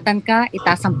pasalamatan ka,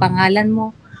 itaas ang pangalan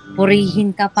mo,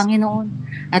 purihin ka, Panginoon.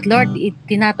 At Lord,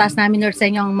 tinataas namin, Lord, sa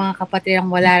inyo ang mga kapatid ang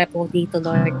wala po dito,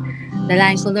 Lord.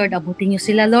 Dalayan ko, Lord, abutin niyo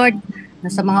sila, Lord, na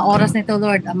sa mga oras nito,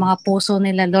 Lord, ang mga puso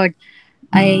nila, Lord,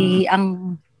 ay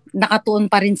ang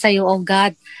nakatuon pa rin sa iyo, oh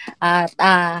God.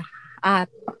 At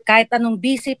kahit anong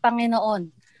busy, Panginoon,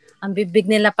 ang bibig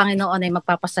nila, Panginoon, ay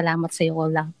magpapasalamat sa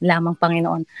iyo lamang,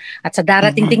 Panginoon. At sa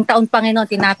darating ting taon, Panginoon,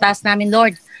 tinataas namin,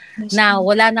 Lord, na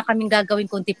wala na kaming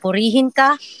gagawin kundi purihin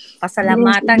ka,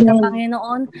 pasalamatan ka,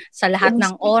 Panginoon, sa lahat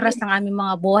ng oras ng aming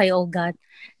mga buhay, oh God.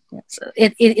 So,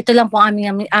 ito lang po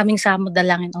aming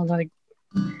samudalangin, oh Lord.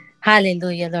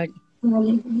 Hallelujah, Lord.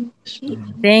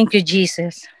 Thank you,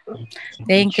 Jesus.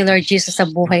 Thank you, Lord Jesus, sa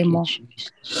buhay mo.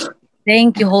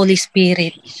 Thank you, Holy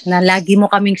Spirit, na lagi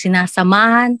mo kaming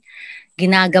sinasamahan,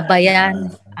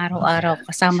 ginagabayan, araw-araw,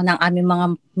 kasama ng aming mga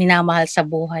minamahal sa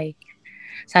buhay.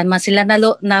 Saan man sila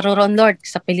naroon, Lord,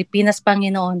 sa Pilipinas,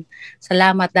 Panginoon,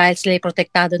 salamat dahil sila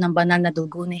protektado ng banal na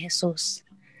dugo ni Jesus.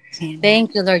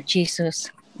 Thank you, Lord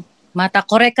Jesus. Mata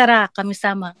korekara kami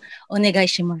sama, onegai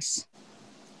shimasu.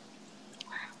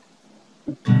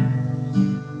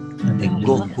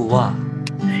 Tengoku wa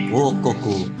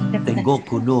okoku,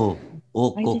 tengoku no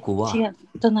okoku wa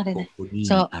koku ni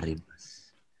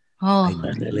arimasu. I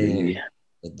declare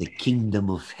that the kingdom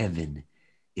of heaven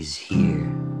is here.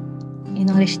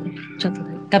 English,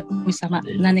 kami sama,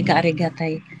 naniga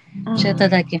arigatay.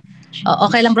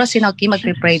 Okay lang, bro, Sinoki,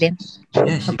 mag-pray din.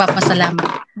 Yes.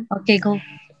 Magpapasalamat. Okay, go.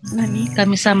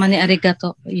 Kami sama ni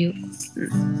arigato. You.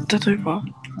 例えば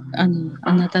あ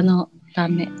なたのた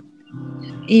め。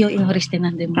いいよ、祈りしてな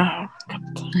んでも。あ、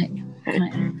はい。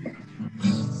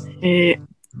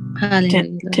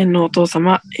天のお父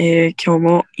様、今日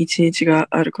も一日が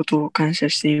あることを感謝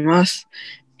しています。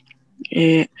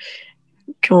今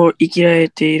日生きられ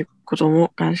ていることも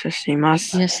感謝していま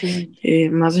す。Yes,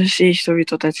 貧しい人々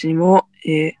たちにも、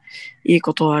いい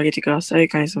ことをあげてください。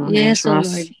神様お願いしま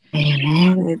す。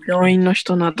病院の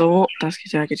人などを助け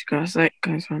てあげてください。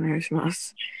神様お願いしま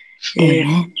す。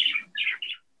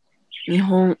日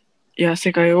本いや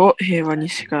世界を平和に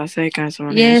してください。神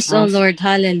様お願いし Yes, ま oh す。 Lord.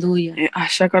 Hallelujah. 明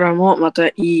日からもまた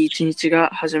いい一日が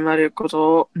始まること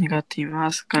を願ってい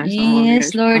ます。神様お願い Yes,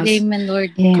 し Lord. ます。 Amen,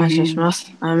 Lord. 感謝しま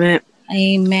す。アーメン。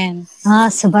 Amen.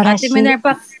 素晴ら Ate しい。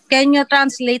 Minerva, can you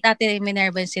translate Ate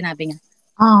Minerva yung sinabi niya?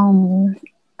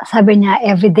 Sabi niya,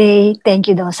 everyday, thank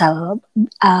you daw sa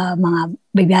mga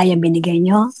bibiyayang binigay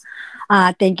nyo.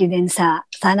 Thank you din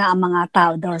sana ang mga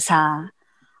tao daw sa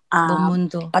Buong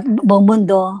mundo. buong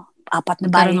mundo, apat na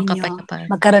bayan Magkaroon ng nyo, kapayapaan.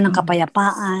 magkaroon ng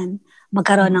kapayapaan,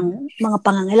 magkaroon ng mga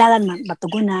pangangailangan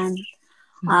matugunan.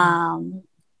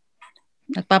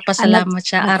 Nagpapasalamat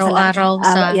siya araw-araw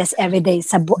sa yes, everyday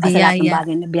sa lahat ng biyaya.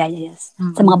 bagay na biyaya, yes.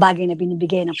 Sa mga bagay na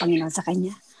binibigay ng Panginoon sa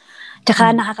kanya.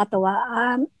 Tsaka nakakatawa,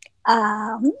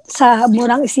 sa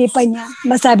murang isipan niya,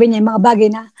 masabi niya yung mga bagay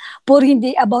na puro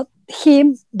hindi about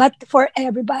him, but for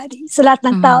everybody. Sa lahat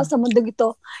ng tao sa mundong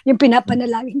ito, yung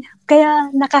pinapanalangin niya. Kaya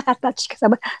nakaka-touch ka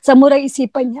sa murang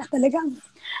isipan niya, talagang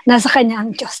nasa kanya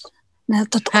ang Diyos. Na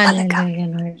totoo talaga. Hallelujah,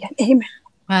 Lord. Yan, amen.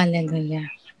 Hallelujah.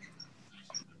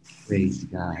 Praise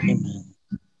God.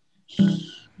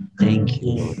 Thank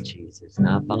you, Lord Jesus.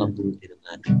 Napakabuti ng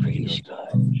ating praise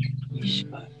God. Praise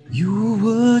God. You're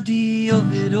worthy of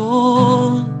it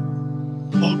all.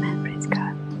 Amen. Praise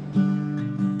God.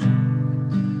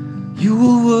 You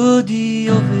are worthy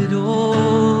of it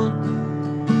all.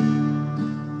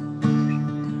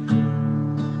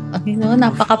 Panginoon,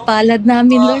 napakapalad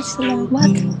namin, Lord. Salamat.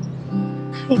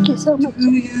 Thank you so much.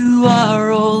 You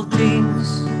are all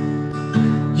things.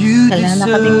 You Kailangan na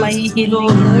kaming deserve mahihiling,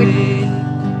 glory.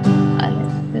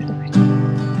 Hallelujah, Lord.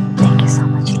 Thank you so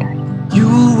much, Lord. You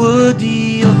are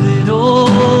worthy of it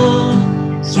all.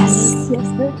 Yes, yes,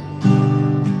 Lord.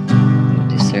 You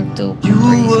deserve to You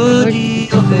are praise, Lord.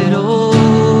 worthy of it all.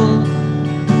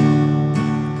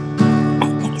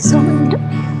 Thank you so much, Lord.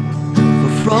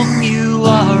 For from you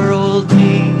are all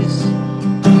things.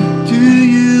 To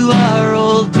you are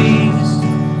all things.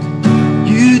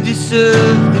 You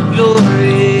deserve the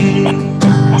glory.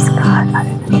 Yes, God.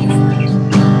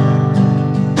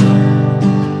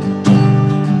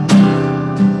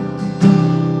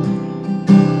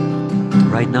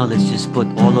 Right now, let's just put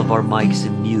all of our mics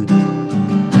in mute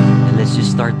and let's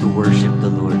just start to worship the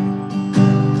Lord.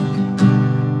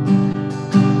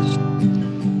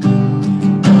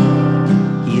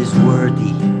 He is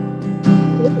worthy.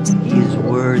 He is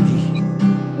worthy.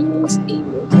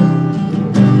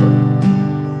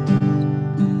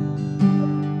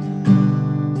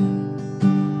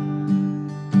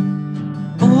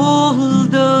 All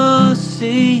the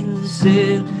saints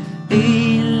and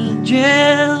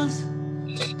angels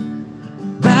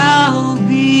bow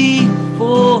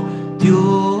before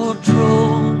your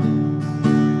throne.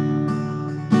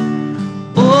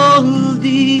 All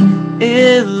the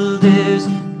elders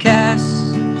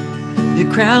cast their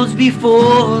crowns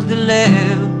before the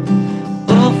Lamb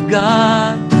of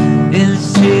God and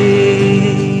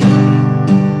say,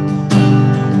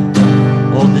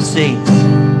 all the saints,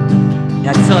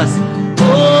 that's us,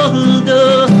 all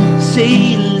the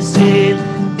saints and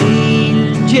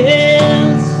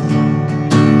angels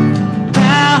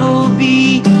bow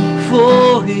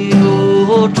before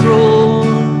your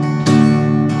throne.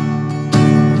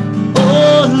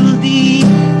 All the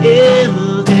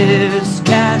elders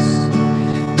cast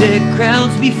their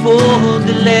crowns before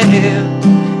the Lamb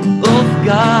of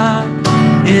God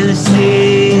and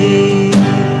say,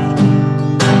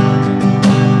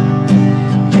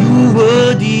 you're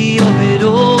worthy of it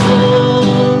all.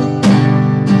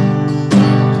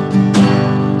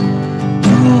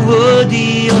 You're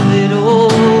worthy of it all.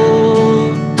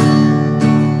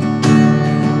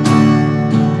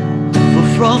 For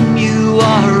from you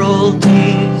are all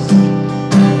things.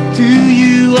 To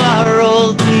you are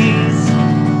all things.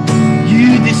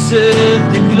 You deserve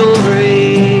the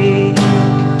glory.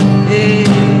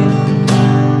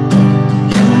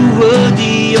 You're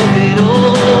worthy of it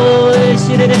all.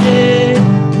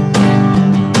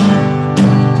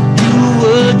 You're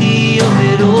worthy of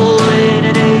it all.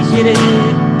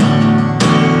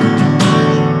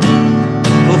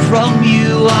 For from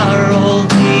you are all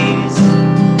things.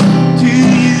 To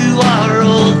you are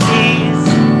all things.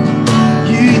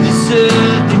 You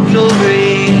deserve the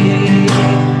glory.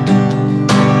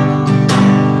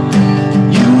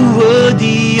 You're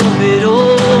worthy of it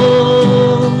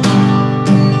all.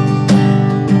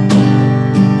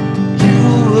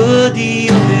 You're worthy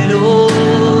of it all.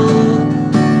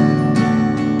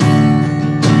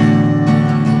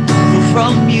 For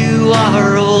from you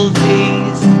are all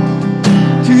things.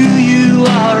 To you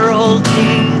are all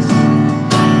things.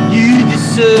 You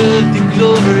deserve the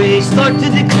glory. Start to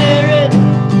declare it.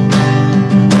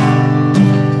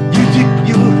 You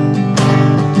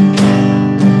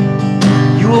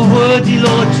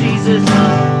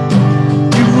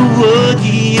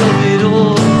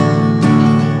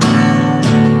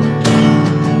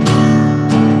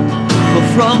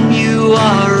from you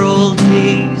are all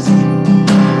things.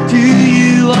 To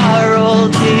you are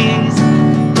all things.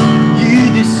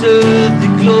 You deserve the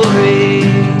glory.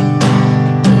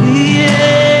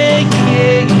 Yeah,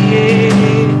 yeah,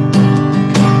 yeah.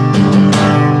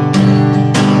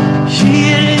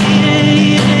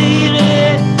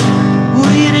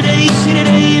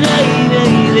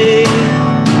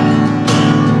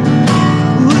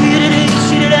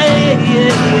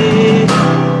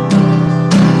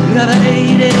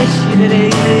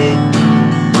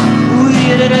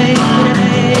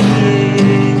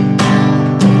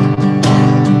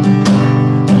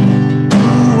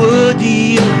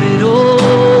 Worthy of it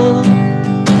all.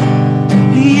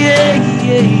 Yeah,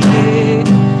 yeah, yeah.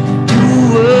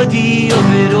 You worthy of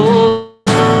it all.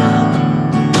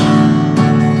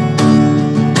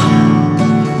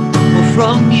 For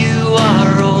from you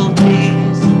are all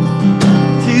things.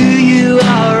 To you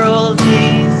are all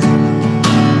things.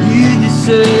 You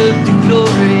deserve the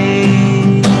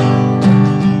glory.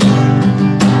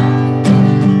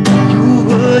 You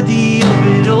worthy of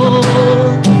it all.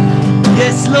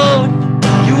 Yes, Lord,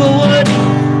 you are worthy.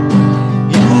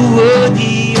 You are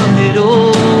worthy of it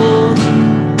all.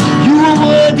 You are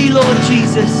worthy, Lord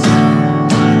Jesus.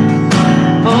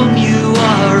 From you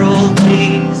are all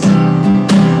things.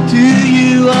 To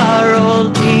you are all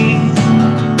things.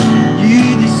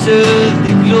 You deserve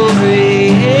the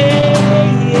glory. Hey,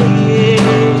 yeah,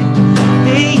 yeah.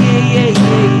 Hey, yeah, yeah,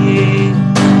 yeah, yeah.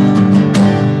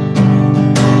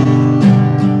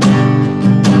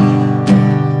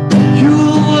 You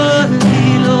are worthy,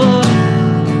 Lord.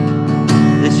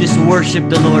 Let's just worship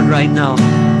the Lord right now.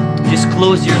 Just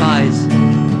close your eyes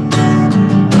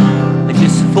and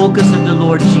just focus on the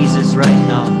Lord Jesus right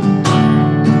now.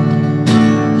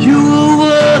 You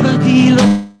are worthy,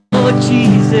 Lord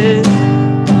Jesus.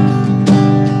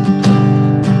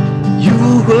 You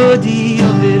are worthy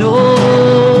of it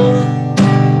all.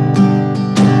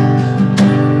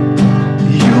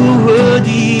 You are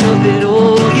worthy of it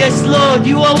all. Yes, Lord,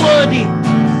 you are worthy.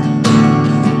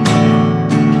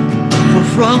 For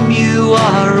from you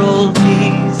are all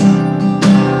things.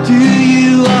 To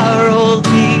you are all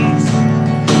things.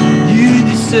 You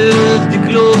deserve the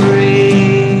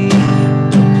glory.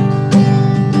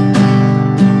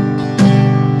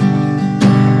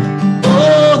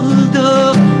 All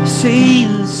the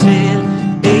saints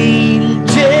and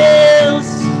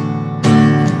angels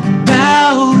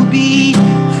bow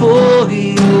before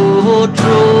your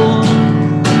throne.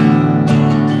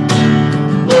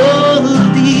 All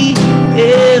the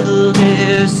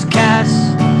elders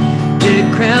cast their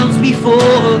crowns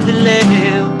before the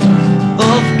Lamb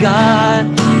of God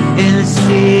and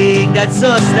sing. That's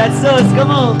us,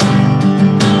 come on.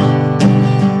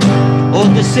 All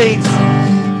the saints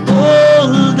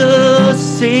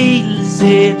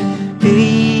and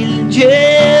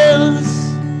angels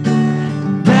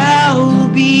bow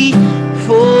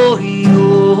before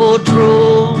your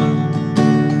throne.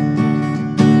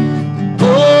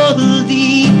 All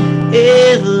the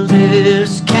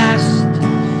elders cast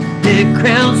their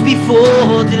crowns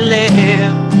before the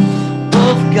Lamb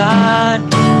of God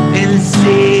and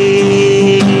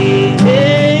say,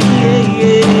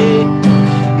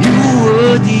 you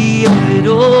worthy of it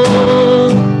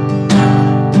all.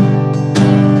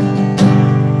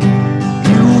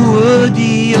 You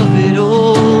worthy of it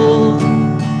all.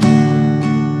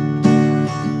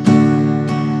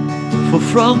 For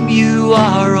from you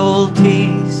are all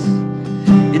things,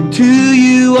 and to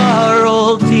you are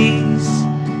all things.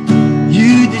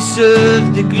 You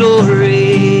deserve the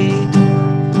glory.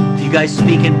 If you guys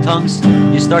speak in tongues,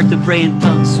 you start to pray in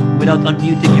tongues without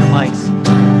unmuting your mics.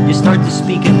 You start to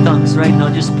speak in tongues right now.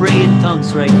 Just pray in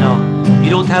tongues right now. You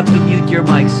don't have to mute your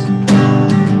mics.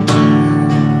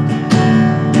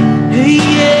 Hey,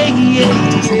 yeah,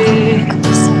 yeah, yeah.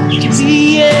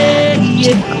 Yeah,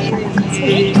 yeah,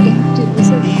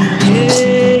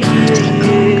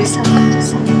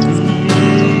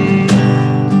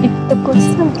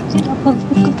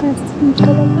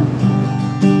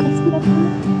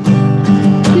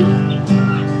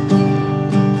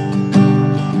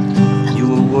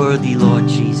 you are worthy, Lord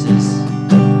Jesus.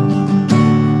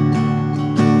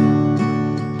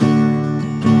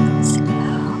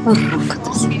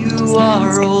 From you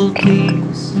are all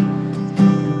things,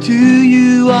 to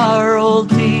you are all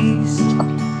things.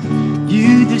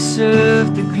 You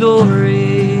deserve the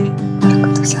glory.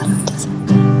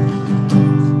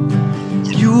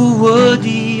 You're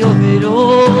worthy of it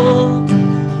all.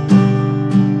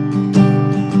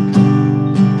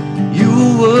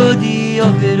 You're worthy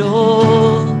of it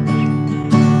all.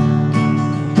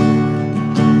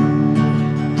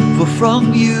 For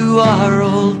from you are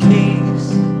all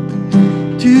things,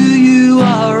 to you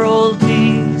are all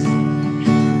things,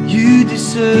 you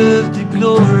deserve the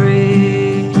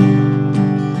glory.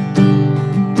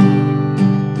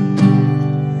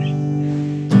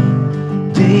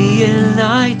 Day and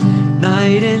night,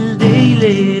 night and day,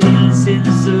 let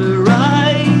incense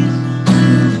arise.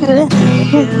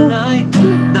 Day and night,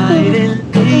 night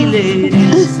and day, let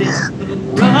incense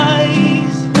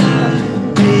arise.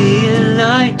 Day and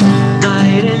night,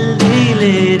 night and day,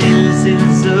 let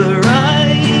incense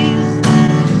arise.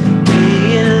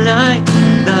 Day and night,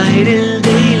 night and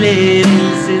day, let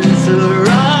incense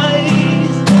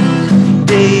arise.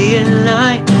 Day and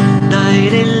night,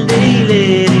 night and day,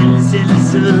 let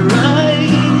incense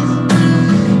arise.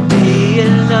 Day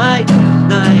and night,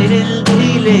 night and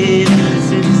day, let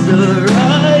incense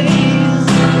arise.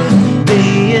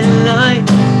 Day and night,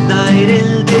 night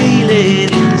and day,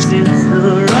 let incense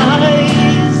arise.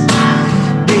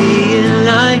 Day and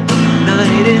night,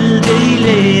 night and day,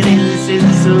 let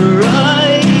incense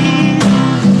arise.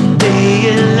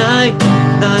 Day and night,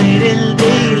 night and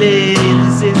day, let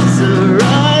incense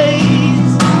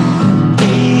arise.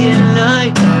 Day and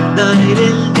night, night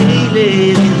and day,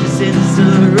 let incense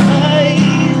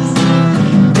arise.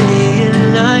 Day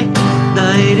and night,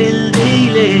 night and day,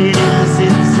 let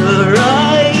incense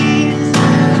arise.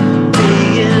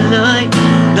 Day and night,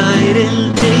 night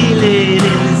and day, let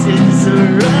incense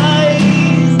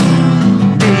arise.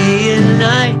 Day and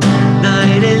night,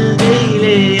 night and day,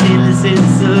 let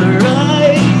incense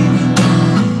arise.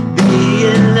 Day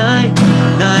and night,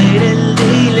 night and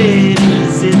day, let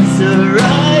incense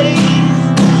arise.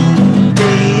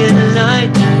 Day and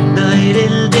night, night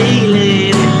and day,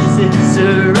 let incense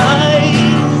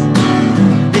arise.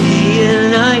 Day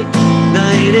and night,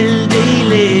 night and day,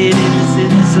 let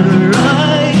incense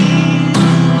arise.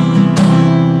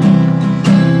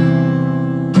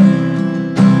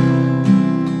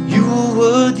 You are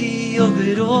worthy of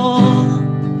it all.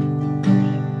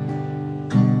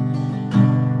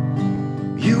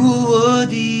 You are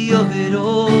worthy of it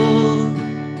all.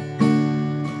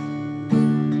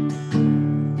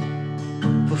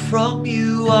 For from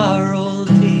you are all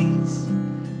things,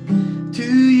 to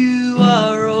you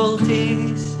are all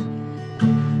things,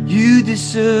 you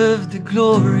deserve the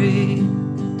glory.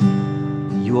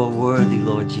 You are worthy,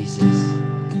 Lord Jesus.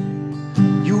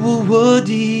 You are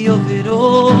worthy of it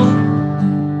all.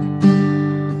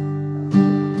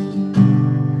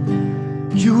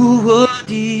 You are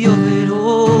worthy of it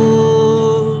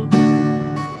all.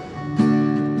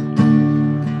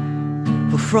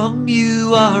 For from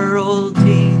you are all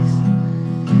things,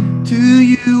 to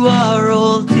you are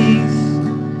all things,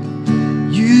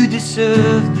 you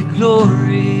deserve the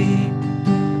glory.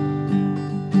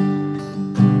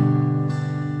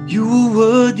 You are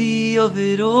worthy of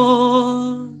it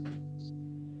all.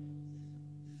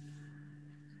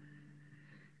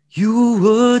 You are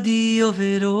worthy of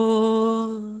it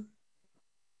all.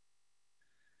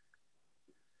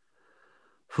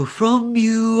 For from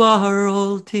you are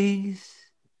all things,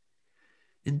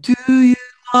 and to you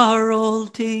are all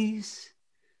things,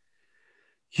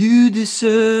 you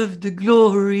deserve the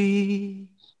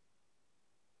glory.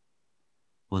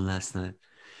 One last time.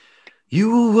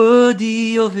 You are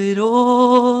worthy of it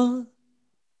all.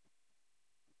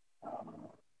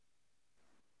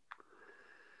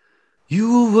 You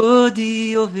are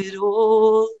worthy of it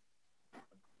all.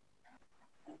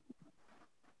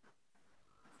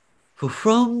 For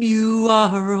from you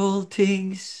are all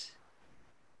things,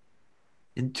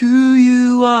 and to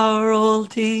you are all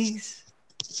things,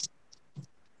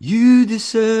 you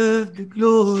deserve the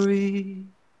glory.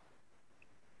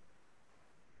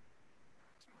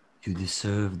 You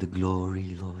deserve the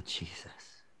glory, Lord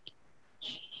Jesus.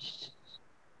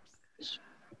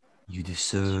 You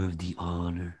deserve the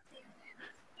honor.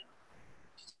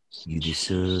 You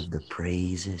deserve the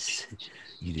praises.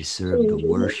 You deserve the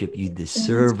worship. You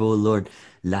deserve, oh Lord,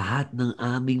 lahat ng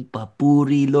aming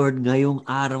papuri, Lord, ngayong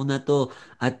araw na to.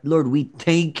 At Lord, we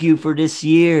thank you for this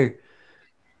year.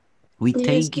 We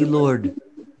thank you, Lord,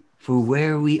 for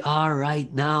where we are right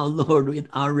now, Lord, in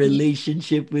our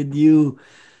relationship with you.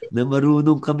 Na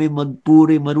marunong kami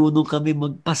magpuri, marunong kami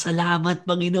magpasalamat,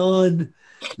 Panginoon.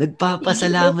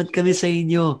 Nagpapasalamat kami sa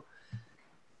inyo.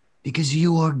 Because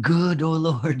you are good, oh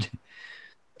Lord.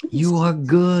 You are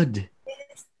good.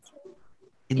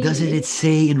 And doesn't it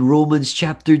say in Romans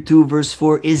chapter 2, verse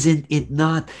 4, isn't it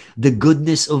not the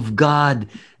goodness of God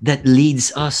that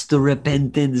leads us to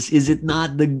repentance? Is it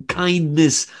not the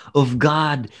kindness of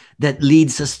God that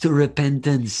leads us to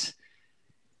repentance?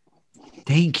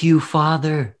 Thank you,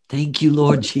 Father. Thank you,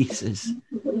 Lord Jesus.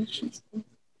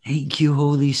 Thank you,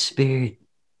 Holy Spirit.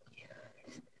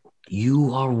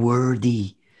 You are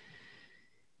worthy.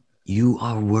 You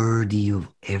are worthy of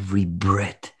every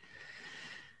breath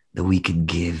that we can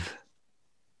give.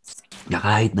 Na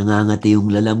kahit nangangati yung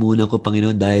lalamunan ko,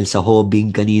 Panginoon, dahil sa hobbing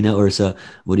kanina or sa,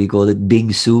 what do you call it,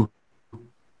 bingsu,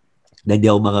 na hindi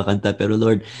ako makakanta. Pero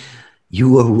Lord,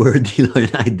 you are worthy,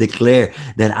 Lord. I declare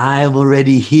that I am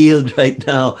already healed right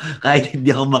now. Kahit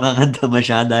hindi ako makakanta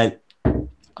masyado dahil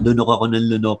lunok ako ng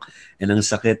lunok. And ang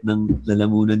sakit ng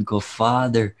lalamunan ko,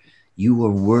 Father, you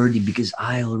are worthy because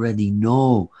I already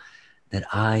know that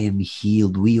I am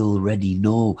healed. We already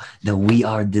know that we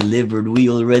are delivered. We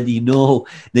already know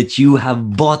that you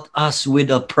have bought us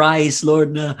with a price,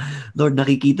 Lord. Lord,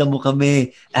 nakikita mo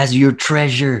kami as your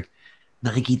treasure.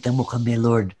 Nakikita mo kami,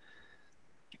 Lord,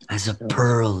 as a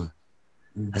pearl,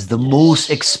 as the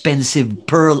most expensive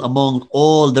pearl among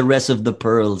all the rest of the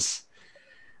pearls.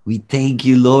 We thank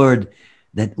you, Lord,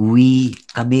 that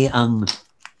kami ang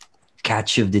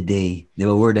catch of the day. They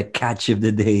were the catch of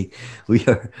the day.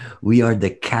 We are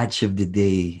the catch of the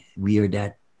day. We are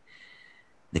the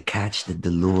catch that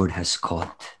the Lord has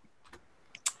caught.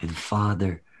 And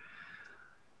Father,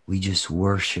 we just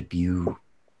worship you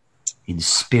in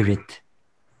spirit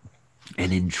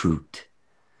and in truth.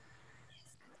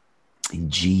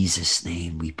 In Jesus'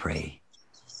 name we pray.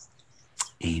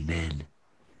 Amen.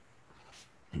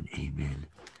 And amen.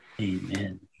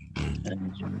 Amen. Amen.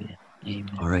 Hallelujah.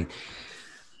 Amen. All right.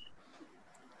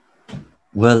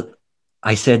 Well,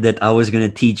 I said that I was going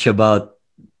to teach about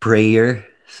prayer.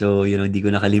 So, hindi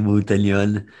ko nakalimutan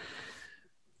yon.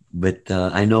 But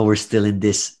I know we're still in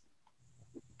this,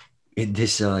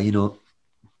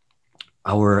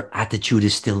 our attitude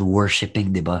is still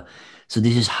worshiping, diba? So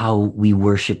this is how we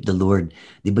worship the Lord.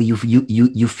 Diba?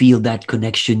 You feel that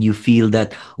connection, you feel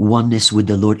that oneness with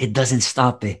the Lord. It doesn't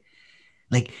stop, eh.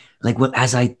 Like what,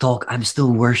 as I talk, I'm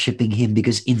still worshiping Him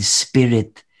because in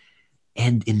spirit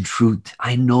and in truth,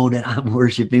 I know that I'm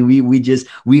worshiping.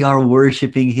 We are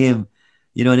worshiping Him.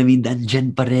 You know what I mean?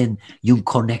 Nandyan pa rin yung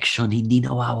connection, hindi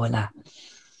nawawala.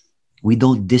 We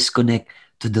don't disconnect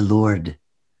to the Lord.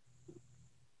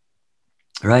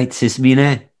 Right, Sis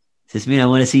Mina? Sis Mina, I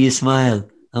want to see you smile.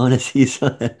 I want to see you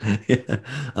smile.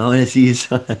 I want to see you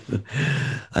smile.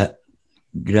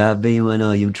 Grabe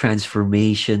yung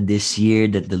transformation this year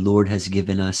that the Lord has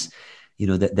given us,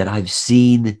 that I've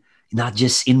seen, not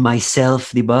just in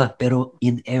myself, diba? Pero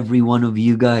in every one of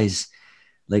you guys.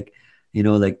 Like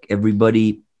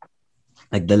everybody,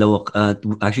 like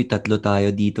actually tatlo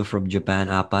tayo dito from Japan,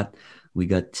 apat. We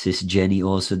got Sis Jenny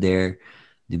also there,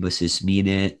 diba? Sis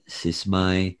Mine, Sis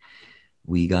Mai.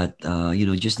 We got,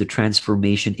 just the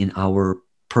transformation in our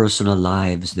personal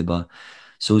lives, diba?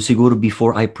 So siguro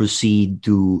before I proceed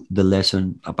to the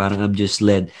lesson, parang I'm just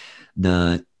led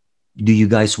na, do you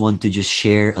guys want to just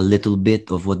share a little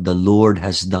bit of what the Lord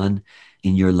has done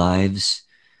in your lives?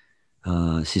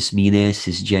 Sis Mine,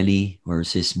 Sis Jenny, or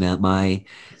Sis Mai,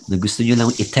 na gusto nyo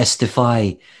lang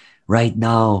i-testify right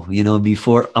now,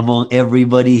 before among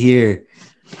everybody here.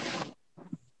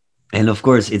 And of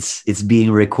course, it's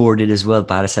being recorded as well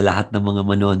para sa lahat ng mga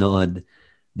manonood,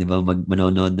 di ba?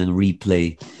 Manonood ng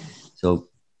replay. So,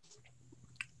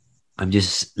 I'm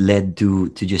just led to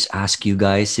just ask you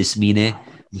guys, Sis Mine,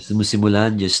 gusto mo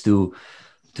simulan just to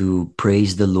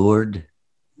praise the Lord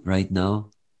right now?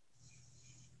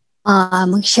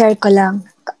 Mag-share ko lang.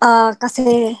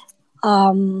 Kasi,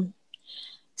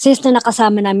 since na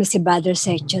nakasama namin si Brother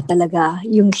Sergio talaga,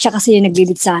 siya kasi yung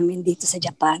nag-lead sa amin dito sa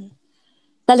Japan.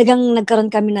 Talagang nagkaroon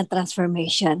kami ng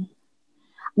transformation.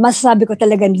 Masasabi ko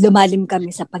talagang lumalim kami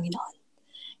sa Panginoon.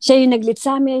 Siya yung nag-lead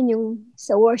sa amin, yung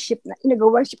sa worship,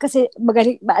 nag-worship kasi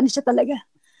magaling, maano siya talaga.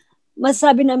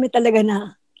 Masasabi namin talaga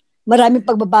na maraming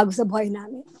pagbabago sa buhay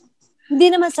namin. Hindi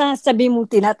naman sabi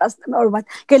mong tinataas or what.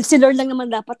 Kaya si Lord lang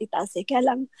naman dapat itaas eh.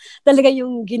 Kaya lang talaga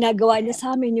yung ginagawa niya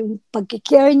sa amin, yung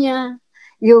pag-care niya,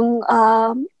 yung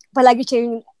palagi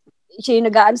siya yung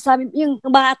nag-aano sa amin, yung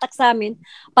mahatak sa amin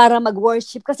para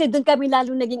mag-worship. Kasi doon kami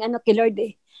lalo naging kay Lord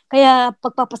eh. Kaya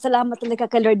pagpapasalamat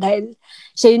talaga kay Lord dahil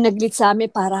siya yung nag-lead sa amin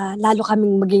para lalo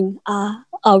kaming maging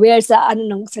aware sa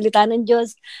ng salita ng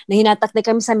Diyos, na hinatak na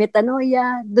kami sa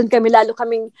metanoia. Doon kami lalo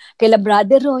kaming kay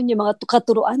Brother Ron, yung mga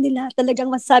katuruan nila.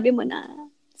 Talagang masasabi mo na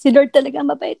si Lord talaga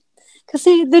mabait.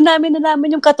 Kasi doon namin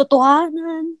nalaman yung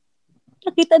katotohanan.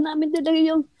 Nakita namin talaga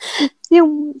ang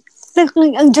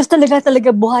Diyos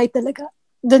talaga buhay talaga.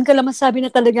 Doon ka lang masasabi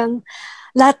na talagang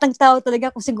lahat ng tao talaga,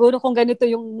 kung siguro kung ganito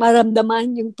yung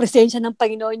maramdaman, yung presensya ng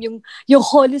Panginoon, yung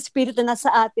Holy Spirit na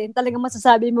nasa atin, talagang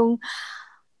masasabi mong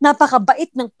napakabait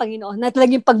ng Panginoon, na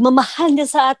talagang pagmamahal niya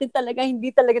sa atin talaga,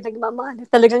 hindi talaga nagmamahal.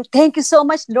 Talagang thank you so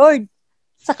much, Lord.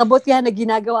 sa kabutihan na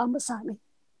ginagawa mo sa amin.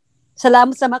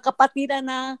 Salamat sa mga kapatiran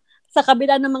na sa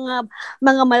kabila ng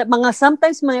mga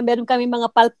sometimes meron kami mga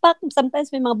palpak,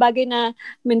 sometimes may mga bagay na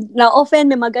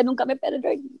offend, may mga ganun kami, pero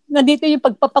Lord, nandito yung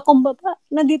pagpapakumbaba,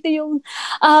 nandito yung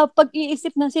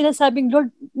pag-iisip na sinasabing,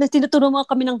 Lord, na tinuturo mo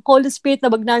kami ng Holy Spirit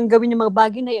na wag na gawin yung mga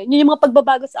bagay na yun. Yun yung mga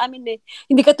pagbabago sa amin eh.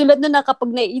 Hindi katulad na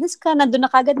kapag naiinis ka, nandun na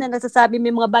kagad na nasasabi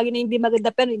may mga bagay na hindi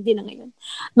maganda, pero hindi na ngayon.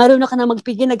 Marunong ka na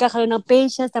magpigil, nagkakaroon ng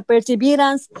patience, na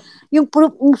perseverance, yung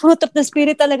fruit of the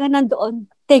Spirit talaga nandoon.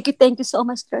 Thank you so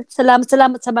much, Lord. Salamat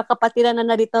sa mga kapatiran na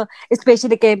narito,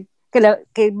 especially kay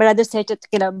Brother Sergio,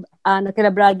 kila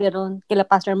Brother Ron, kila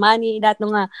Pastor Manny, lahat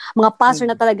ng mga pastor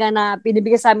na talaga na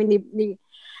binibigay sa amin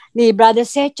ni Brother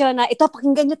Sergio na ito,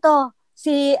 pakinggan nyo to.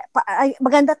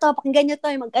 Maganda to, pakinggan nyo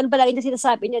to. Ano ba lagi na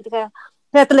sinasabi niya?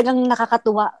 Kaya talagang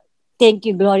nakakatuwa.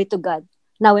 Thank you, glory to God.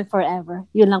 Now and forever.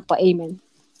 Yun lang po, amen.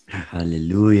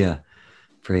 Hallelujah.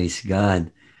 Praise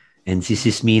God. And si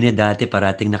Sis Mine, dati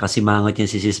parating nakasimangot yan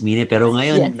si Sis Mine, pero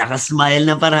ngayon, nakasmile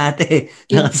na parati.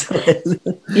 Nakasmile.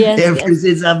 Ever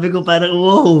since, sabi ko parang,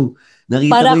 wow,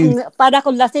 nakita ko yung... Para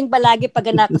akong lasing palagi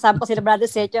pag nakasama ko sila Brother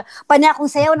Sergio. Panya akong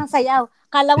sayaw ng sayaw.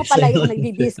 Kala mo pala yung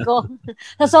nagdi-disco.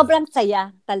 So, sobrang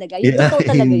saya talaga. Yung totoo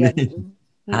talaga yun.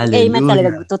 Hallelujah. Amen talaga.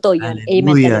 Totoo yun.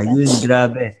 Amen talaga. Yun,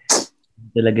 grabe.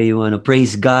 Talaga yung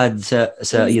praise God sa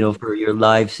for your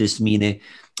life, Sis Mine.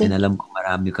 And alam ko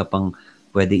marami ka pang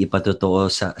pwede ipatotoo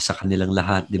sa kanilang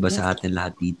lahat, 'di ba, sa atin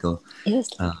lahat dito.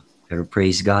 Yes. Pero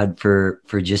praise God for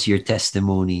just your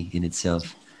testimony in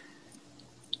itself.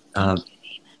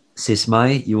 Sis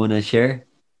Mai, you wanna share?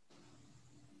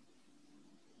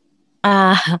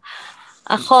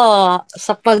 Ako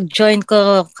sa pag-join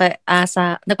ko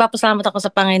nagpapasalamat ako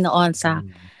sa Panginoon sa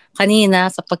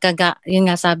kanina sa yun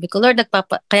nga sabi ko, Lord,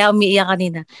 kaya umiiyak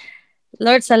kanina.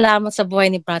 Lord, salamat sa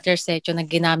buhay ni Brother Sergio na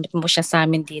ginamit mo siya sa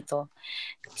amin dito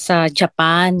sa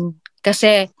Japan.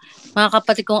 Kasi mga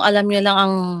kapatid, kung alam niyo lang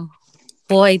ang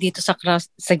buhay dito sa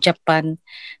Japan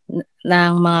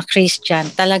ng mga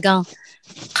Christian, talagang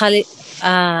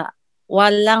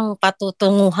walang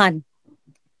patutunguhan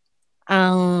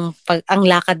ang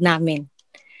lakad namin.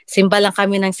 Simba lang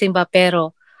kami ng simba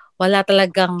pero wala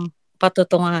talagang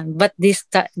patutunguhan. But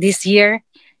this year,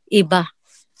 iba.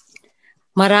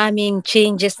 Maraming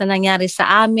changes na nangyari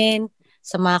sa amin,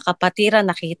 sa mga kapatiran,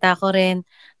 nakita ko rin.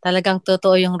 Talagang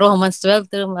totoo yung Romans 12,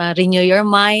 renew your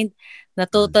mind.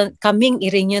 Kaming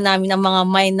i-renew namin ang mga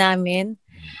mind namin.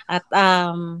 At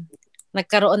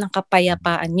nagkaroon ng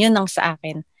kapayapaan. Yun ang sa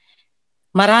akin.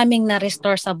 Maraming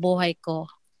na-restore sa buhay ko.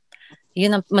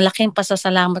 Yun ang malaking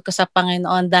pasasalamat ko sa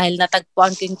Panginoon dahil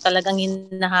natagpuan ko yung talagang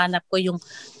hinahanap ko, yung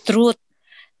truth.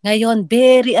 Ngayon,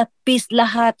 very at peace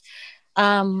lahat.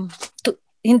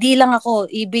 Hindi lang ako,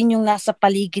 even yung nasa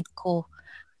paligid ko,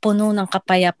 puno ng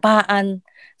kapayapaan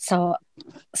sa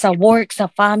work, sa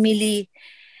family,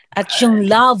 at yung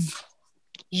love,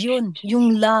 yung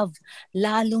love,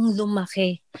 lalong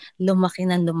lumaki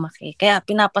ng lumaki. Kaya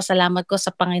pinapasalamat ko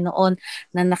sa Panginoon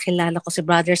na nakilala ko si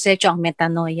Brother Sergio, ang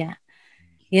metanoia.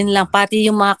 Yun lang, pati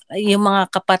yung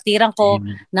mga kapatiran ko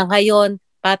na ngayon,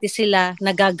 pati sila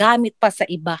nagagamit pa sa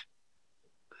iba.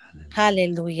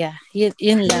 Hallelujah.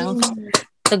 Yun lang.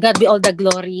 To God be all the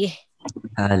glory.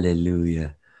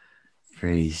 Hallelujah.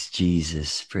 Praise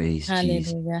Jesus. Praise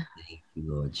Hallelujah. Jesus. Thank you,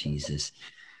 Lord Jesus.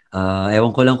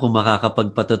 Ewan ko lang kung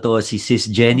makakapagpatotoo si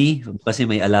Sis Jenny kasi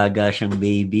may alaga siyang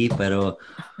baby, pero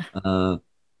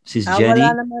Sis Jenny?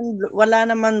 Wala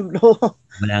naman bro.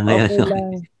 Wala ngayon. Okay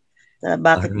lang.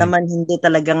 Bakit naman hindi,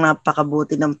 talagang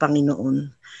napakabuti ng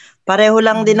Panginoon. Pareho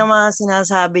lang din ang mga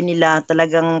sinasabi nila,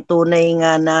 talagang tunay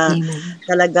nga na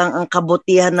talagang ang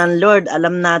kabutihan ng Lord,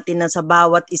 alam natin na sa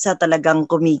bawat isa talagang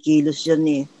kumikilos yun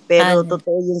eh. Pero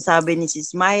totoo yung sabi ni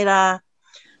Sis Myra,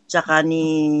 tsaka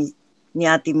ni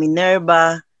Ate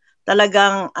Minerva,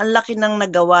 talagang ang laki ng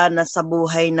nagawa na sa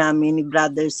buhay namin ni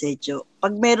Brother Sergio.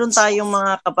 Pag meron tayong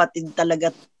mga kapatid talaga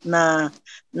na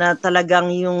talagang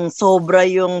yung sobra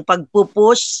yung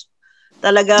pagpupush,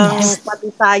 talagang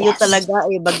pati tayo talaga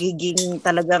magiging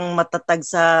talagang matatag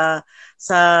sa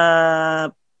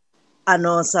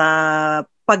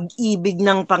pag-ibig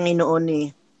ng Panginoon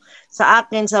eh. Sa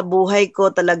akin, sa buhay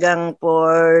ko talagang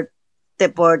for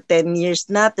 10 years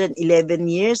na, 11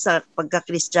 years sa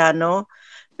pagka-Kristiyano.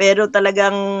 Pero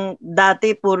talagang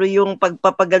dati puro yung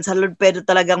pagpapagal sa Lord, pero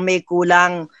talagang may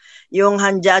kulang. Yung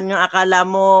handyan yung akala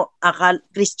mo,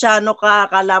 Kristiyano ka,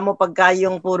 akala mo pagka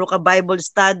yung puro ka Bible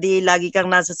study, lagi kang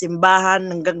nasa simbahan,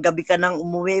 hanggang gabi ka nang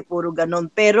umuwi, puro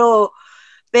ganon. Pero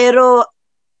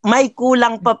may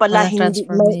kulang pa pala, hindi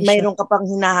mayroon ka pang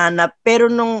hinahanap. Pero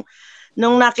nung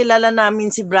nung nakilala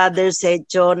namin si Brother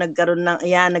Secho, nagkaroon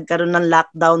ng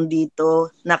lockdown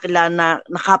dito.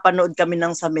 Nakapanood kami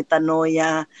ng sa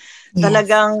Metanoia. Yes.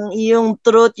 Talagang yung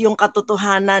truth, yung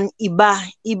katotohanan,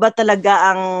 iba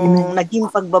talaga ang naging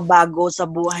pagbabago sa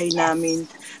buhay namin.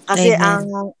 Kasi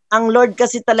ang Lord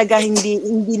kasi talaga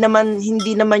hindi naman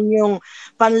yung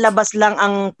panlabas lang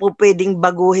ang pwedeng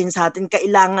baguhin sa atin.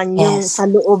 Kailangan yung sa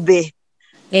loob eh.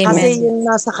 Kasi yung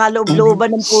nasa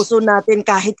kaloob-looban ng puso natin,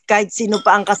 kahit sino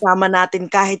pa ang kasama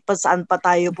natin, kahit pa saan pa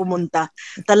tayo pumunta,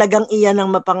 talagang iyan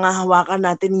ang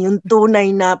mapangahawakan natin, yung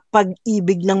tunay na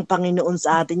pag-ibig ng Panginoon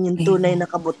sa atin, yung tunay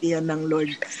na kabutihan ng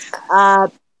Lord.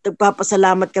 At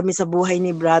nagpapasalamat kami sa buhay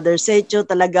ni Brother Secho,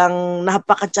 talagang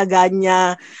napakatyaga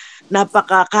niya,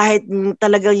 kahit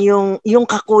talagang yung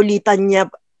kakulitan niya,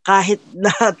 kahit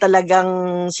na talagang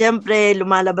siyempre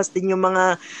lumalabas din yung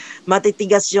mga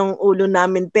matitigas yung ulo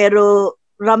namin, pero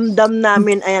ramdam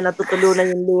namin, ayan,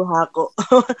 natutulunan yung luha ko.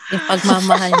 Yung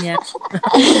pagmamahal niya.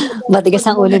 Matigas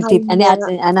ang ulo si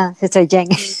Sir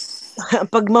Jeng.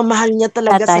 Pagmamahal niya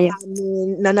talaga sa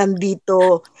amin na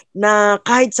nandito, na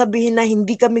kahit sabihin na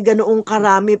hindi kami ganoong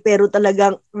karami, pero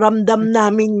talagang ramdam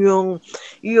namin yung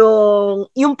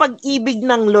pag-ibig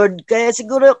ng Lord. Kaya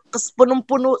siguro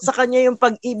punong-puno sa kanya yung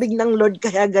pag-ibig ng Lord,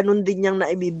 kaya ganun din niyang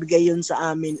naibibigay yun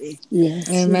sa amin eh. Yes.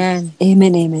 Amen.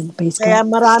 Amen. Praise Kaya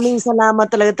God. maraming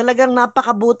salamat talaga. Talagang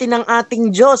napakabuti ng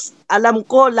ating Diyos. Alam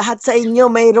ko lahat sa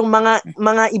inyo mayroong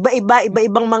mga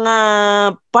iba-ibang mga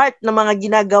part na mga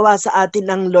ginagawa sa atin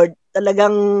ng Lord.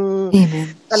 Talagang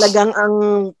ang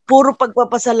puro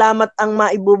pagpapasalamat ang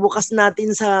maibubukas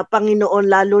natin sa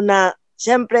Panginoon, lalo na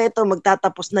siyempre ito,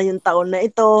 magtatapos na yung taon na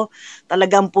ito.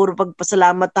 Talagang puro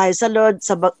pagpasalamat tayo sa Lord,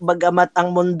 sa bagamat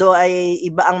ang mundo ay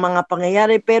iba ang mga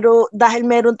pangyayari. Pero dahil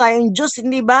meron tayong Diyos,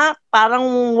 hindi ba?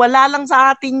 Parang wala lang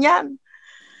sa atin yan.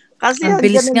 Kasi ang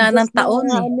bilis nga ng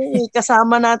taon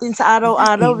kasama natin sa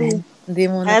araw-araw eh. Hindi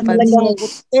mo Kaya talagang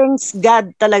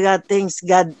thanks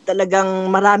God. Talagang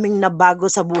maraming nabago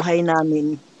sa buhay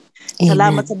namin.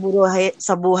 Salamat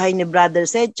sa buhay ni Brother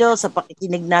Secho, sa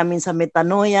pakikinig namin sa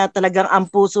Metanoia. Talagang ang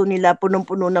puso nila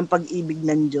punong-puno ng pag-ibig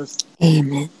ng Diyos.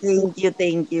 Amen.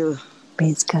 Thank you.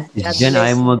 Praise God. Diyan,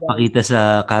 ayaw mo magpakita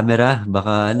sa camera.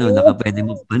 Baka pwede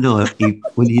mo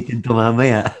ulitin to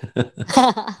mamaya.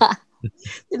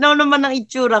 Tinaw naman ang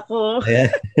itsura ko.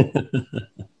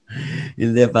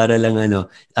 Hindi, para lang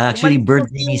Actually,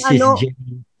 birthday ni Sis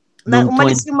Jenny.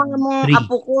 Umalis yung mga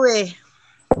apo ko eh.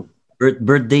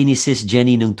 Birthday ni Sis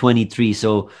Jenny nung 23.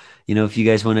 So, if you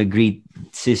guys want to greet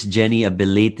Sis Jenny a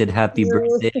belated happy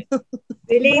birthday.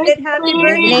 Belated happy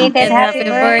birthday. Happy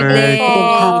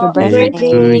birthday.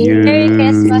 Merry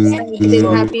Christmas.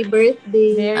 Happy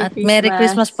birthday. At Merry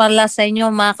Christmas pala sa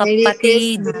inyo mga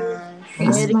kapatid.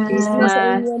 Merry Christmas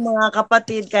sa inyo mga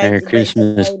kapatid. Merry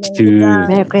Christmas to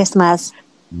Merry Christmas.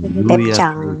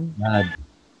 Pepchang.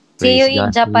 See you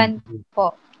in Japan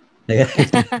po.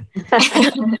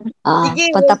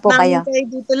 Punta po kayo.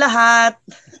 Dito lahat.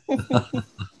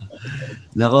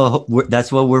 Nako,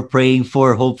 that's what we're praying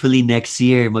for. Hopefully next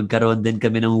year, magkaroon din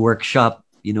kami ng workshop,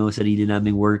 sarili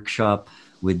naming workshop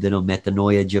with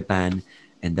Metanoia Japan,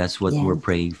 and that's what we're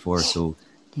praying for. So,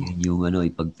 yung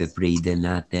ipagpe-pray din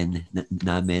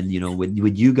namin,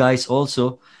 with you guys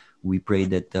also. We pray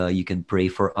that you can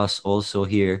pray for us also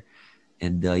here.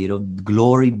 And,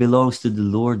 glory belongs to the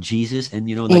Lord Jesus. And,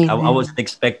 I wasn't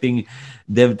expecting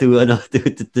them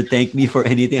to thank me for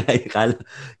anything. Kala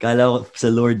ko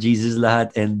sa Lord Jesus lahat.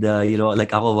 And,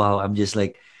 ako, wow, I'm just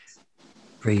like,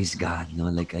 praise God.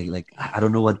 I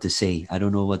don't know what to say.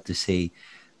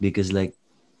 Because,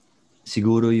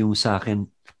 siguro yung sa akin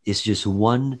is just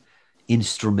one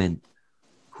instrument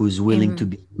who's willing to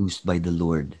be used by the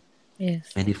Lord. Yes.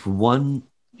 And if one,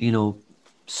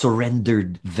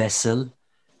 surrendered vessel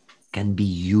can be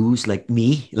used like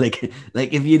me, like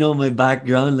if my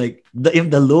background, if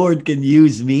the Lord can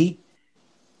use me,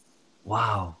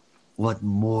 wow, what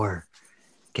more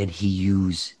can He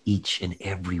use each and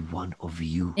every one of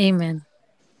you? Amen.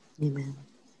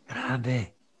 Grabe.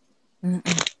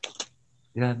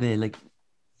 Grabe.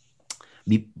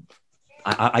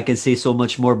 I can say so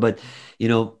much more, but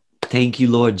thank you,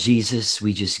 Lord Jesus.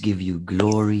 We just give you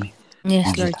glory.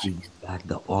 Yes, we Lord. just give you back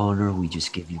the honor. We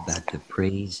just give you back the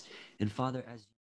praise. And Father, as